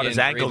leg injury. His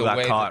ankle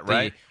got caught,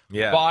 right?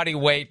 Yeah. Body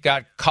weight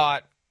got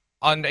caught.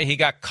 He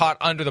got caught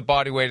under the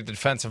body weight of the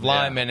defensive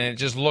lineman, and it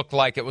just looked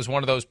like it was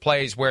one of those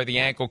plays where the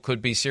ankle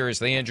could be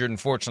seriously injured.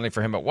 Unfortunately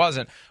for him, it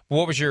wasn't. But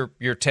what was your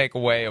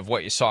takeaway of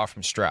what you saw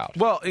from Stroud?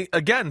 Well,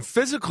 again,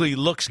 physically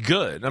looks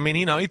good. I mean,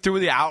 he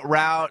threw the out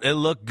route. It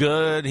looked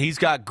good. He's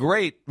got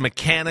great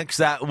mechanics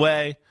that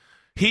way.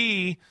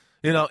 He,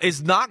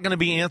 is not going to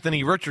be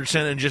Anthony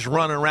Richardson and just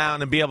run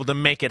around and be able to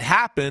make it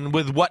happen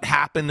with what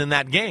happened in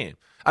that game.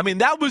 I mean,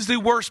 that was the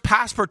worst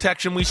pass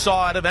protection we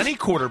saw out of any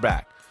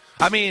quarterback.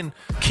 I mean,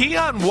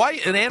 Keon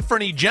White and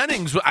Anthony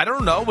Jennings, I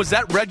don't know, was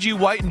that Reggie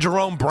White and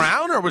Jerome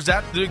Brown, or was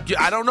that,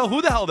 I don't know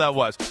who the hell that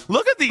was.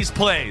 Look at these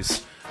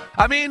plays.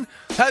 I mean,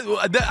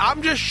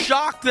 I'm just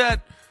shocked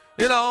that,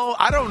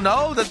 I don't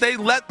know, that they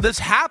let this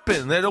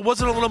happen, that it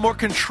wasn't a little more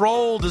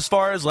controlled as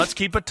far as let's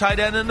keep a tight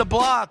end in the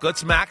block,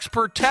 let's max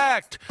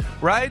protect,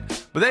 right?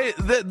 But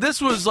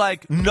this was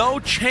like no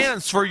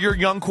chance for your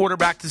young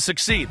quarterback to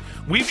succeed.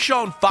 We've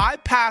shown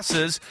 5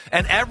 passes,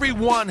 and every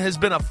one has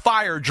been a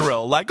fire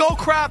drill. Like, oh,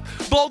 crap,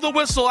 blow the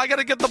whistle, I got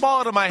to get the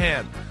ball out of my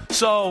hand.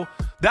 So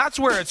that's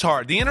where it's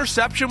hard. The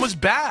interception was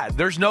bad.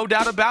 There's no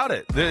doubt about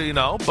it,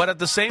 but at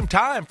the same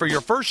time, for your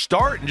first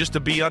start and just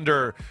to be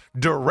under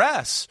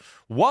duress,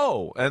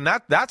 whoa. And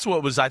that's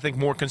what was, I think,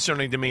 more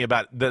concerning to me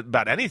about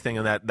anything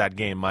in that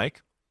game,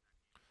 Mike.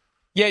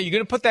 Yeah, you're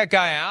going to put that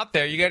guy out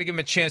there. You got to give him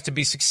a chance to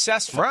be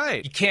successful.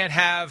 Right. You can't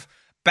have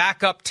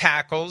backup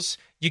tackles.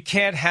 You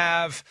can't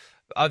have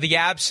the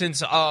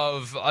absence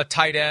of a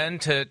tight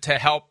end to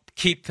help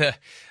keep the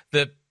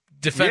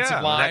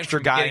defensive line extra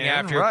from guy getting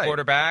after your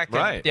quarterback.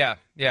 Right.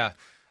 Yeah.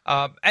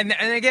 And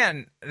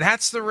again,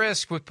 that's the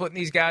risk with putting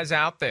these guys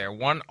out there.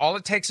 All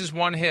it takes is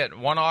one hit,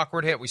 one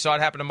awkward hit. We saw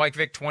it happen to Mike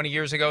Vick 20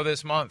 years ago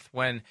this month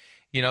when,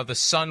 the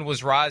sun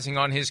was rising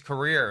on his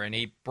career and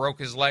he broke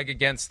his leg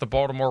against the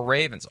Baltimore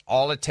Ravens.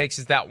 All it takes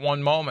is that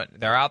one moment.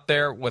 They're out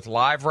there with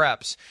live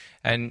reps.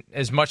 And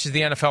as much as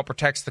the NFL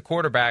protects the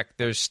quarterback,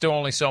 there's still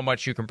only so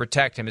much you can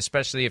protect him,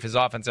 especially if his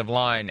offensive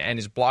line and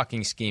his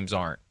blocking schemes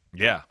aren't.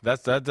 Yeah,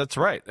 that's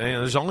right.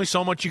 There's only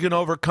so much you can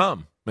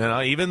overcome.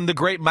 Even the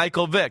great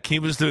Michael Vick, he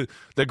was the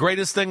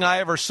greatest thing I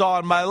ever saw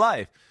in my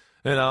life.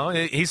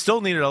 He still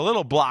needed a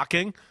little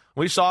blocking.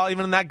 We saw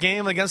even in that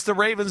game against the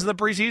Ravens in the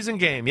preseason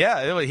game.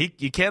 Yeah,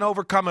 you can't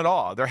overcome it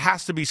all. There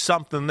has to be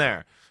something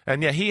there.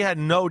 And, he had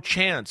no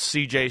chance,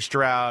 C.J.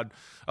 Stroud,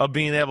 of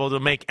being able to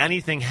make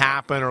anything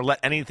happen or let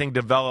anything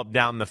develop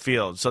down the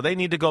field. So they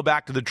need to go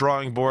back to the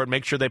drawing board,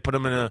 make sure they put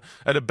him at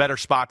a better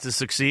spot to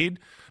succeed.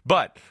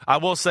 But I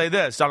will say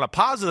this, on a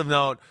positive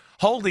note,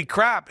 holy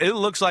crap, it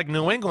looks like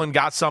New England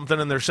got something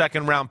in their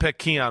second-round pick,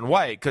 Keion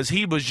White, because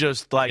he was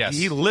just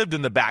He lived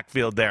in the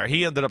backfield there.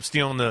 He ended up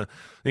stealing the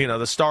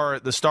star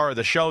of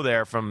the show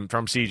there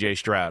from C.J.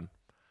 Stroud.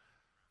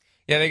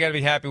 Yeah, they got to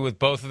be happy with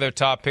both of their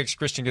top picks.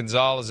 Christian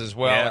Gonzalez as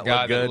well, a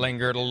guy that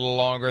lingered a little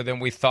longer than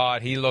we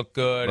thought. He looked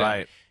good.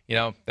 Right.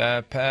 And,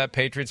 the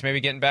Patriots maybe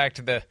getting back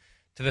to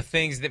the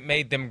things that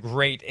made them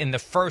great in the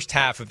first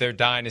half of their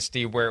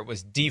dynasty, where it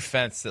was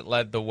defense that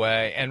led the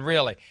way. And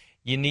really,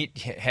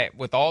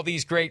 with all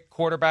these great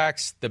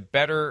quarterbacks, the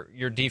better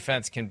your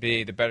defense can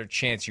be, the better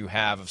chance you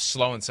have of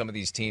slowing some of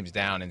these teams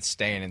down and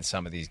staying in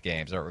some of these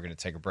games. All right, we're going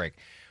to take a break.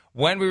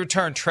 When we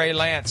return, Trey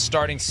Lance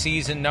starting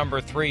season number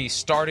 3,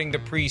 starting the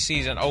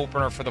preseason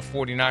opener for the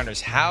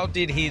 49ers. How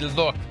did he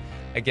look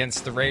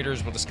against the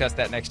Raiders? We'll discuss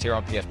that next here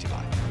on PFT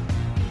Live.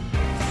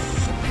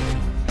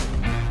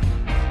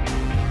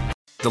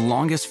 The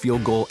longest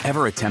field goal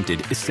ever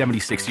attempted is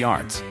 76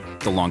 yards.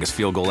 The longest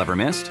field goal ever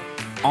missed?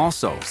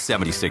 Also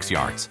 76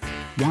 yards.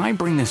 Why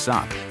bring this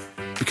up?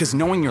 Because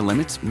knowing your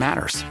limits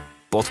matters,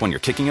 both when you're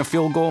kicking a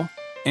field goal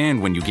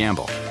and when you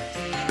gamble.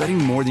 Betting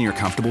more than you're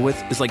comfortable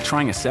with is like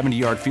trying a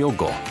 70-yard field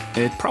goal.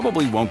 It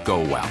probably won't go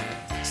well.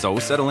 So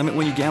set a limit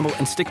when you gamble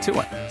and stick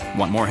to it.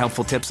 Want more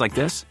helpful tips like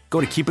this?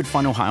 Go to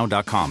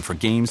keepitfunohio.com for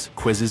games,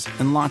 quizzes,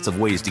 and lots of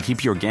ways to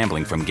keep your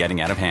gambling from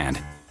getting out of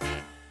hand.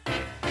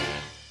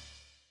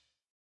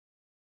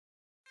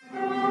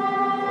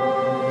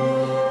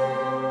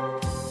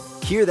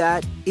 Hear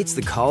that? It's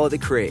the call of the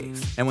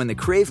Crave. And when the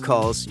Crave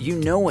calls, you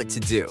know what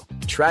to do.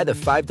 Try the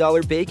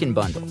 $5 Bacon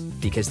Bundle.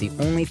 Because the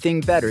only thing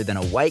better than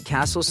a White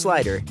Castle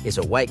slider is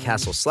a White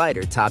Castle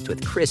slider topped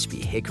with crispy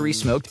hickory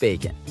smoked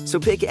bacon. So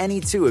pick any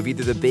two of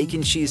either the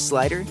Bacon Cheese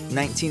Slider,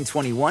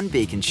 1921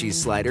 Bacon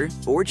Cheese Slider,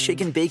 or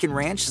Chicken Bacon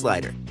Ranch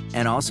Slider.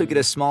 And also get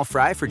a small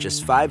fry for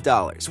just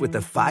 $5 with the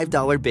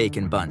 $5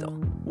 Bacon Bundle.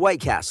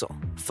 White Castle.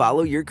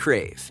 Follow your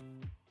Crave.